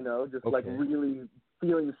 just like Okay. really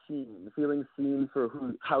feeling seen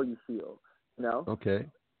for how you feel, Okay.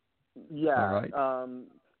 Yeah. All right.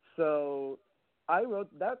 So I wrote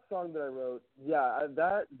that song that I wrote. Yeah,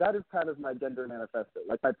 that is kind of my gender manifesto,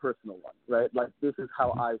 like my personal one, right? Like this is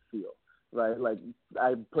how I feel, right? Like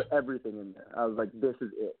I put everything in there. I was like, this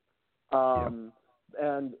is it.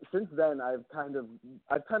 And since then, I've kind of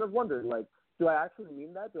wondered, like, do I actually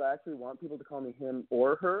mean that? Do I actually want people to call me him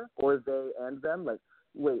or her, or they and them? Like,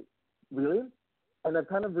 wait, Really? And I've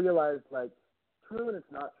kind of realized, like, true and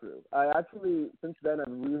it's not true. I actually, since then,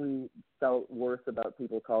 I've really felt worse about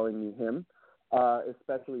people calling me him,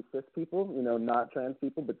 especially cis people, you know, not trans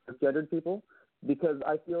people, but cisgendered people, because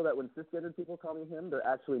I feel that when cisgendered people call me him, they're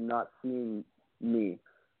actually not seeing me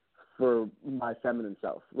for my feminine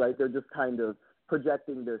self, right? They're just kind of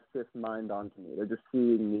projecting their cis mind onto me. They're just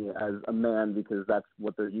seeing me as a man because that's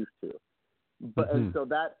what they're used to. But and so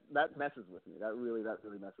that messes with me. That really messes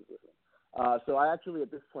with me. So I actually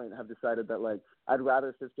at this point have decided that, like, I'd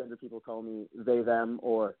rather cisgender people call me they, them,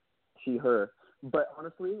 or she, her. But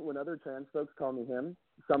honestly, when other trans folks call me him,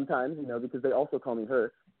 sometimes, you know, because they also call me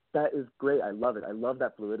her, that is great. I love it. I love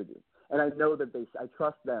that fluidity. And I know that I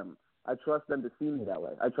trust them. I trust them to see me that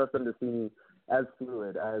way. I trust them to see me as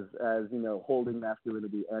fluid, as you know, holding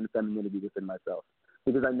masculinity and femininity within myself,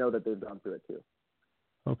 because I know that they've gone through it too.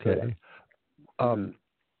 Okay.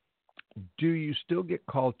 Do you still get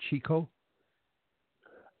called Chico?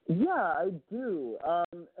 Yeah, I do.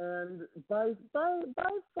 And by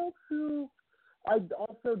folks who I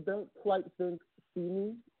also don't quite think see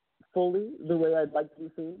me fully the way I'd like to be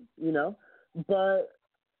seen, you know. But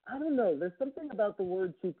I don't know. There's something about the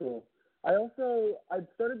word Chico. I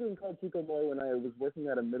started being called Chico more when I was working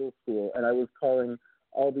at a middle school, and I was calling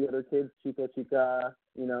all the other kids Chico, Chica,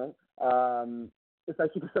 you know. It's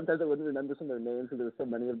like sometimes I wouldn't remember some of their names because there were so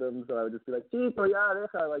many of them, so I would just be like, Chico, yeah,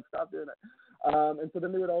 deja, like, stop doing it. And so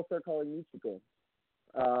then they would all start calling me Chico.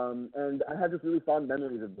 And I had just really fond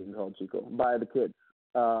memories of being called Chico by the kids.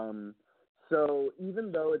 So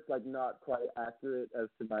even though it's, like, not quite accurate as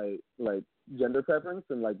to my, like, gender preference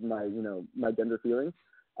and, like, my, you know, my gender feelings,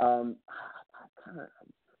 I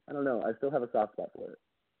don't know. I still have a soft spot for it.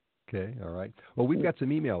 Okay, all right. Well, we've got some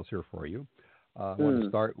emails here for you. I want to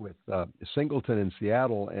start with Singleton in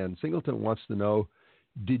Seattle, and Singleton wants to know,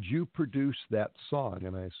 did you produce that song?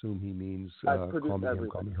 And I assume he means call me him,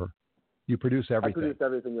 call me her. You produce everything. I produce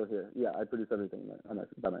everything you'll hear. Yeah, I produce everything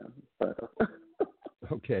by my own.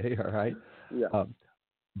 Okay, all right. Yeah.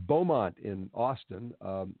 Beaumont in Austin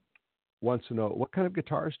wants to know, what kind of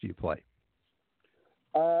guitars do you play?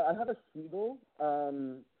 I have a Siegel,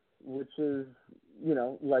 which is, you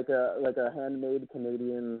know, like a handmade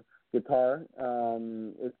Canadian guitar.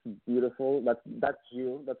 It's beautiful. That's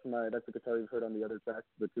you. That's the guitar you've heard on the other tracks,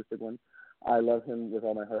 the acoustic one. I love him with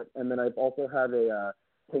all my heart. And then I also have a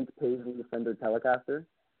pink paisley Fender Telecaster,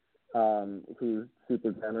 who's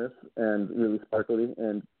super generous and really sparkly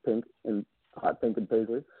and pink and hot pink and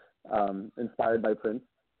paisley, inspired by Prince.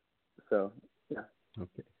 So yeah.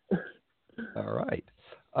 Okay. All right.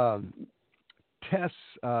 Tess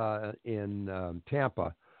in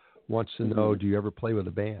Tampa wants to know, do you ever play with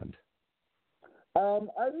a band?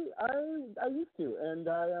 I used to, and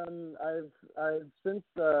I've since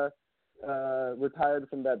retired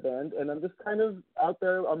from that band, and I'm just kind of out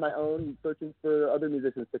there on my own searching for other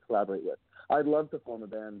musicians to collaborate with. I'd love to form a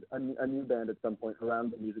band, a new band at some point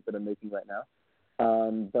around the music that I'm making right now.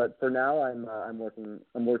 But for now, I'm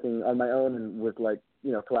working on my own and with, like,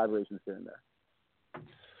 you know, collaborations here and there.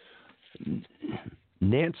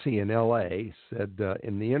 Nancy in L.A. said,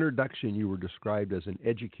 in the introduction you were described as an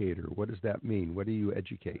educator. What does that mean? What do you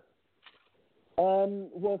educate?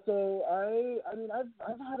 Well, so I mean,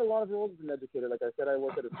 I've had a lot of roles as an educator. Like I said, I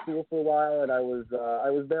worked at a school for a while, and I was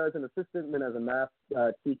there as an assistant and then as a math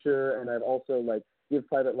teacher, and I've also, like, give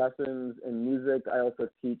private lessons in music. I also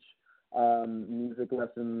teach music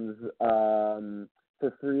lessons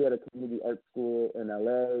for free at a community art school in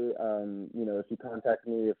LA. You know, if you contact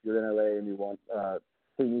me, if you're in LA and you want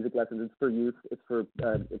free music lessons, it's for youth. It's for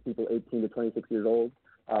people 18 to 26 years old,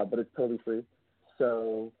 but it's totally free.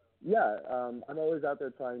 So yeah, I'm always out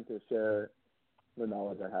there trying to share the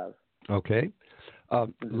knowledge I have. Okay.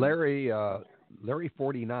 Larry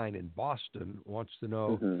 49 in Boston wants to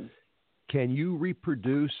know, can you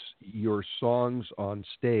reproduce your songs on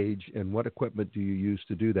stage, and what equipment do you use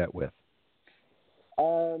to do that with?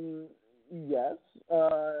 Yes.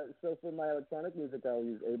 So for my electronic music, I'll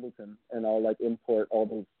use Ableton, and I'll, like, import all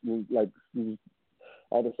those, like,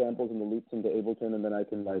 all the samples and the loops into Ableton, and then I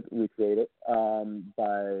can, like, recreate it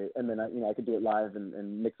and then I could do it live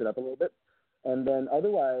and mix it up a little bit. And then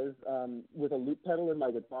otherwise, with a loop pedal in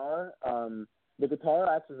my guitar, the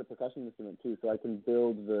guitar acts as a percussion instrument too, so I can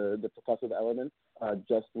build the percussive elements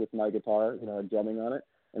just with my guitar, you know, drumming on it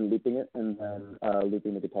and looping it, and then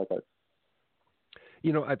looping the guitar parts.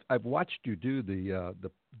 You know, I've watched you do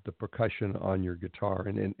the percussion on your guitar,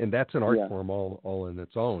 and that's an art form all in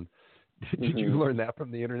its own. Did you learn that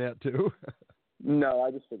from the internet too? No,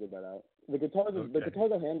 I just figured that out. The guitar's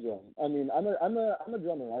a hand drum. I mean, I'm a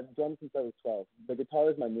drummer. I've drummed since I was 12. The guitar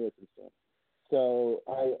is my newest instrument. So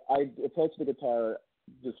I approached the guitar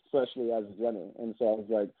just freshly as a drummer, and so I was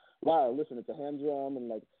like, wow, listen, it's a hand drum, and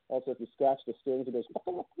like also if you scratch the strings, it goes,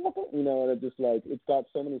 you know, and it just like it's got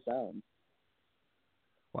so many sounds.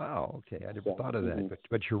 Wow. Okay, I never thought of that,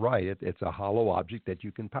 but you're right. It's a hollow object that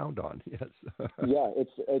you can pound on. Yes. Yeah,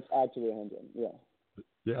 it's actually a hand drum. Yeah.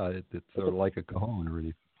 Yeah, it's sort of like a cajon,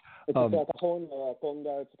 really. It's like a cajon or a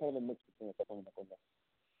conga. It's kind of a mix between a cajon and a conga.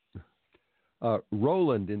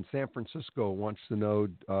 Roland in San Francisco wants to know,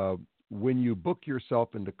 when you book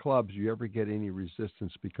yourself into clubs, do you ever get any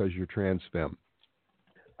resistance because you're transfemme?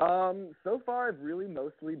 So far, I've really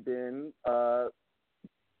mostly been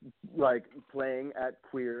like playing at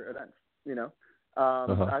queer events. You know,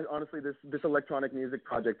 honestly, this electronic music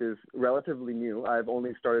project is relatively new. I've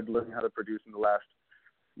only started learning how to produce in the last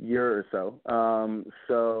year or so.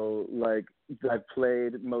 So like I've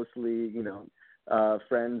played mostly, you know.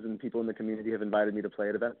 Friends and people in the community have invited me to play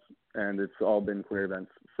at events, and it's all been queer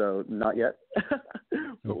events. So not yet.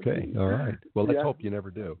 Okay, all right. Well, let's hope you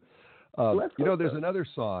never do. You know, there's another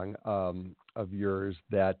song of yours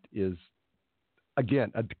that is,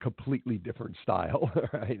 again, a completely different style,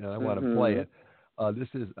 right? And I want to play it. This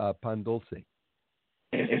is Pan Dulce.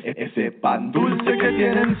 Ese pan dulce que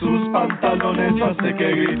tienen sus pantalones hace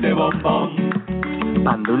que grite bombón.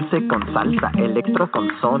 Pan dulce con salsa, electro con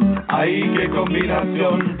son. ¡Ay, qué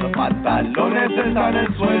combinación! Los pantalones están en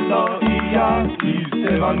el suelo y aquí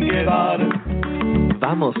se van a quedar.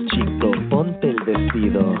 Vamos, chico, ponte el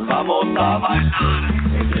vestido. Vamos a bailar.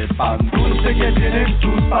 Ese pan dulce que tienen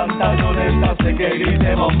sus pantalones hace que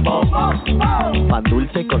grite bombón. Pan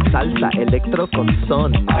dulce con salsa, electro con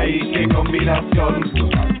son. ¡Ay, qué combinación! Sus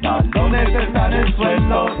pantalones están en el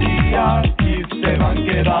suelo y aquí se van a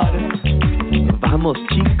quedar. Vamos,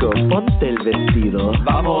 chico, ponte el vestido.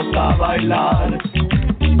 Vamos a bailar.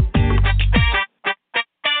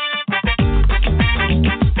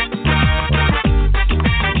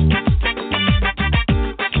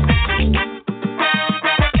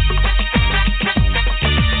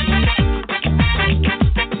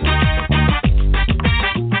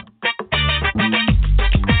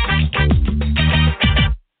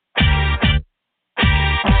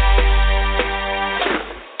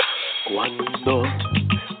 Cuando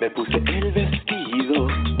me puse el vestido,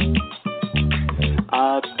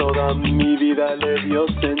 a toda mi vida le dio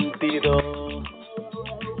sentido.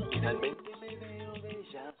 Finalmente me veo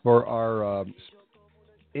bella. For our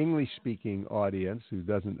English-speaking audience who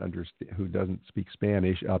doesn't speak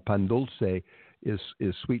Spanish, pan dulce is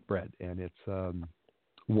sweetbread, and it's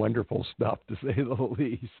wonderful stuff to say the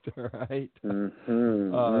least. Right?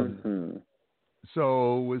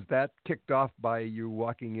 So was that kicked off by you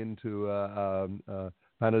walking into a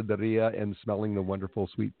panaderia and smelling the wonderful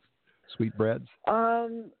sweetbreads? I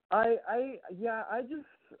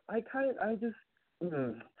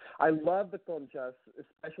love the conchas,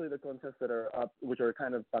 especially the conchas that are up, which are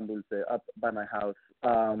kind of pan dulce, up by my house.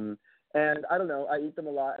 And I don't know, I eat them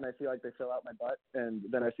a lot, and I feel like they fill out my butt, and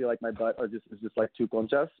then I feel like my butt is just like two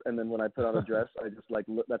conchas, and then when I put on a dress, I just like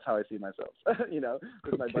that's how I see myself, you know,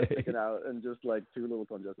 with my butt sticking out and just like two little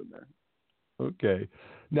conchas in there. Okay.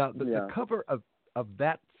 Now the cover of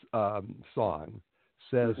that song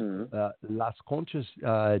says Las Conchas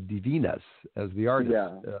Divinas as the artist.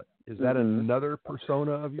 Yeah. Is that another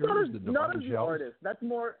persona of yours? Not as the artist.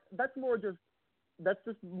 That's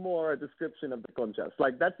just more a description of the conchas.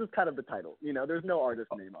 Like that's just kind of the title. You know, there's no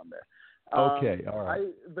artist name on there. Okay, all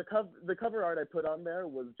right. The cover art I put on there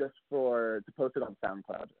was just to post it on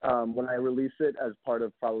SoundCloud. When I release it as part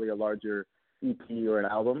of probably a larger EP or an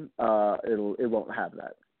album, it won't have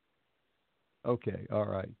that. Okay, all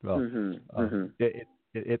right. Well,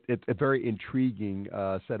 it's a very intriguing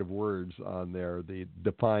set of words on there. The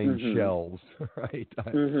defined shells, right?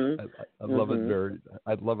 I love it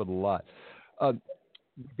I love it a lot.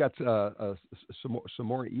 We've got some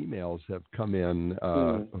more emails have come in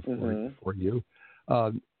for you,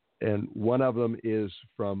 and one of them is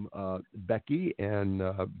from Becky, and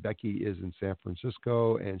Becky is in San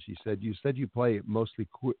Francisco, and she said you play mostly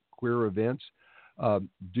queer events.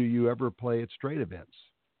 Do you ever play at straight events?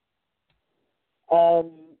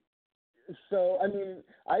 So, I mean,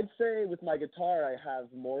 I'd say with my guitar, I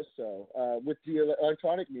have more so. With the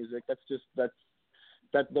electronic music,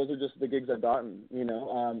 those are just the gigs I've gotten, you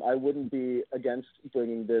know. I wouldn't be against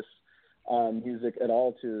bringing this music at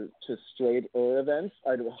all to straight or events.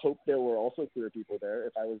 I'd hope there were also queer people there.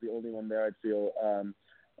 If I was the only one there, I'd feel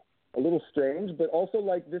a little strange. But also,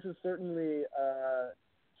 like, this is certainly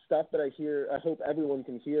stuff that I hope everyone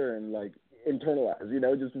can hear and, like, internalize, you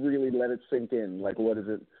know, just really let it sink in. Like, what does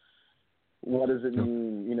it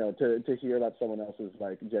mean, you know, to hear about someone else's,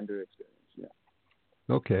 like, gender experience,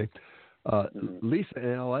 Yeah. Okay. Lisa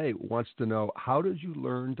in LA wants to know, how did you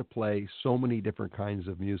learn to play so many different kinds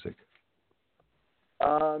of music?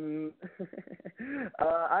 I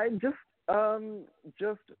just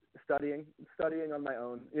studying on my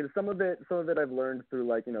own. You know, some of it I've learned through,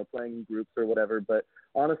 like, you know, playing in groups or whatever. But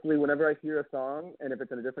honestly, whenever I hear a song and if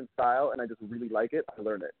it's in a different style and I just really like it, I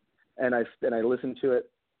learn it, and I listen to it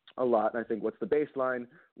a lot. And I think, what's the bass line?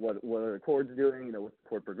 What are the chords doing? You know, what's the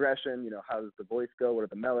chord progression? You know, how does the voice go? What are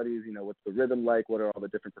the melodies? You know, what's the rhythm like? What are all the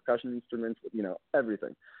different percussion instruments? You know,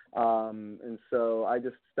 everything. And so I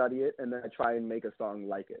just study it, and then I try and make a song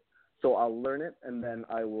like it. So I'll learn it, and then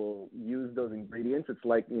I will use those ingredients. It's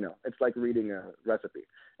like, you know, it's like reading a recipe,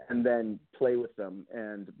 and then play with them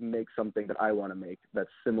and make something that I want to make that's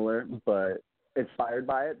similar, but inspired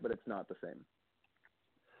by it, but it's not the same.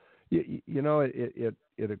 You know, it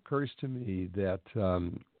occurs to me that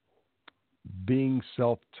being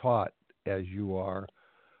self-taught as you are,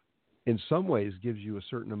 in some ways gives you a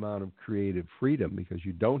certain amount of creative freedom, because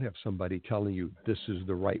you don't have somebody telling you this is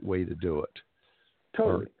the right way to do it.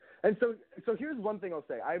 Totally. And so here's one thing I'll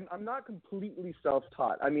say. I'm not completely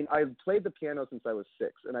self-taught. I mean, I've played the piano since I was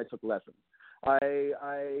 6, and I took lessons.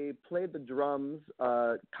 I played the drums,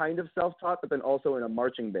 kind of self-taught, but then also in a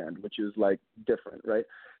marching band, which is like different, right?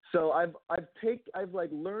 So I've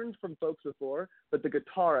like learned from folks before, but the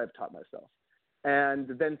guitar I've taught myself. And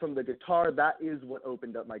then from the guitar, that is what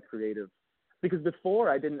opened up my creative. Because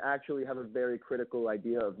before, I didn't actually have a very critical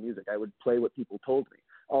idea of music. I would play what people told me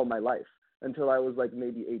all my life, until I was like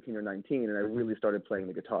maybe 18 or 19, and I really started playing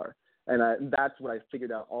the guitar. And that's what I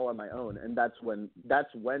figured out all on my own, and that's when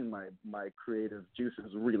my creative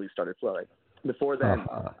juices really started flowing. Before then,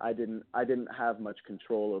 I didn't have much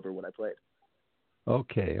control over what I played.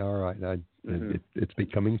 Okay, all right. It's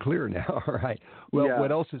becoming clear now. All right. Well,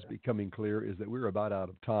 What else is becoming clear is that we're about out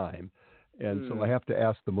of time, and so I have to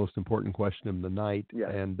ask the most important question of the night,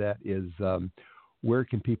 and that is, where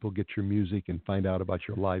can people get your music and find out about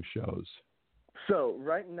your live shows? So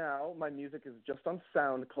right now, my music is just on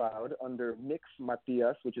SoundCloud under Mix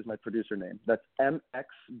Matías, which is my producer name. That's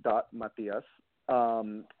mx.matias.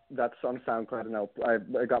 That's on SoundCloud, and I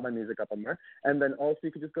got my music up on there. And then also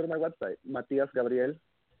you can just go to my website,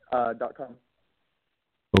 matiasgabriel.com.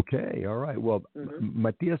 Okay, all right. Well,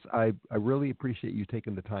 Matías, I really appreciate you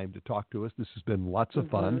taking the time to talk to us. This has been lots of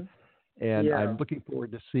fun. And I'm looking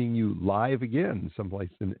forward to seeing you live again someplace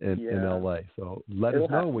in LA. So let us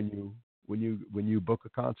know when you book a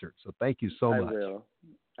concert. So thank you so much. I will.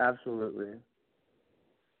 Absolutely.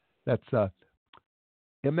 That's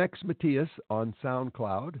MX Matías on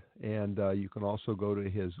SoundCloud, and you can also go to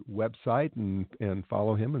his website and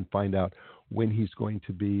follow him and find out when he's going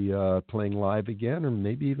to be playing live again, or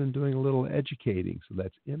maybe even doing a little educating. So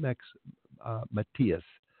that's MX Matías.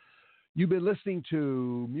 You've been listening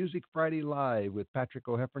to Music Friday Live with Patrick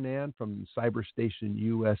O'Heffernan from Cyberstation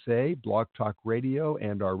USA, Blog Talk Radio,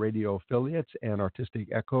 and our radio affiliates, and Artistic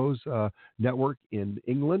Echoes Network in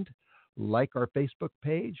England. Like our Facebook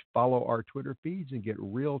page, follow our Twitter feeds, and get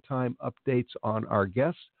real-time updates on our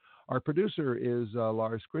guests. Our producer is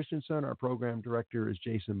Lars Christensen. Our program director is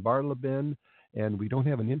Jason Bartleben, and we don't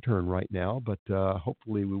have an intern right now, but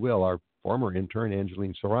hopefully we will. Our former intern,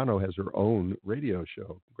 Angeline Serrano, has her own radio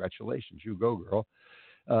show. Congratulations. You go, girl.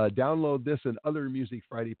 Download this and other Music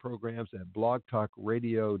Friday programs at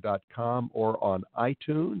blogtalkradio.com or on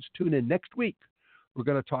iTunes. Tune in next week. We're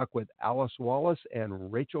going to talk with Alice Wallace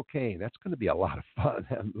and Rachel Kane. That's going to be a lot of fun,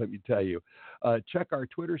 let me tell you. Check our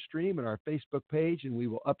Twitter stream and our Facebook page, and we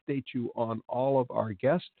will update you on all of our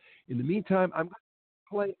guests. In the meantime, I'm going to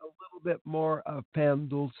play a little bit more of Pan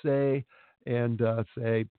Dulce and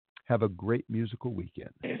say, have a great musical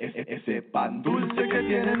weekend. Ese pan dulce que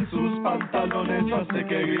tienen sus pantalones hace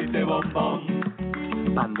que grite bombón.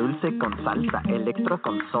 Pan dulce con salsa, electro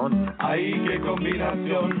con son. ¡Ay, qué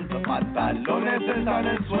combinación! Los pantalones están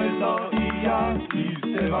en el suelo y aquí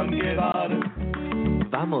se van a quedar.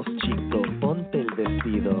 Vamos, chico, ponte el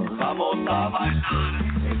vestido. Vamos a bailar.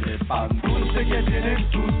 Ese pan dulce que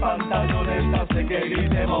tienen sus pantalones hace que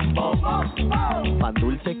grite bombón. Pan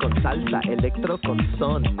dulce con salsa, electro con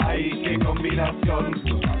son. ¡Ay, qué combinación!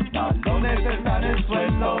 Sus pantalones están en el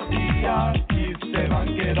suelo y aquí se van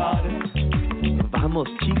a quedar. Vamos,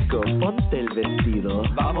 chico, ponte el vestido.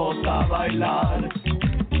 Vamos a bailar.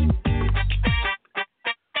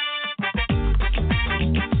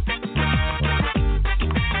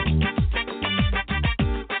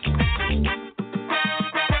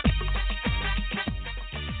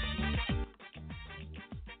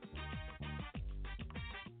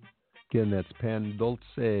 Again, that's Pan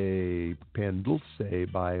Dulce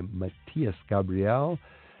by Matías Gabriel.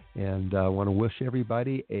 And I want to wish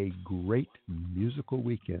everybody a great musical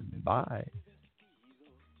weekend. Bye.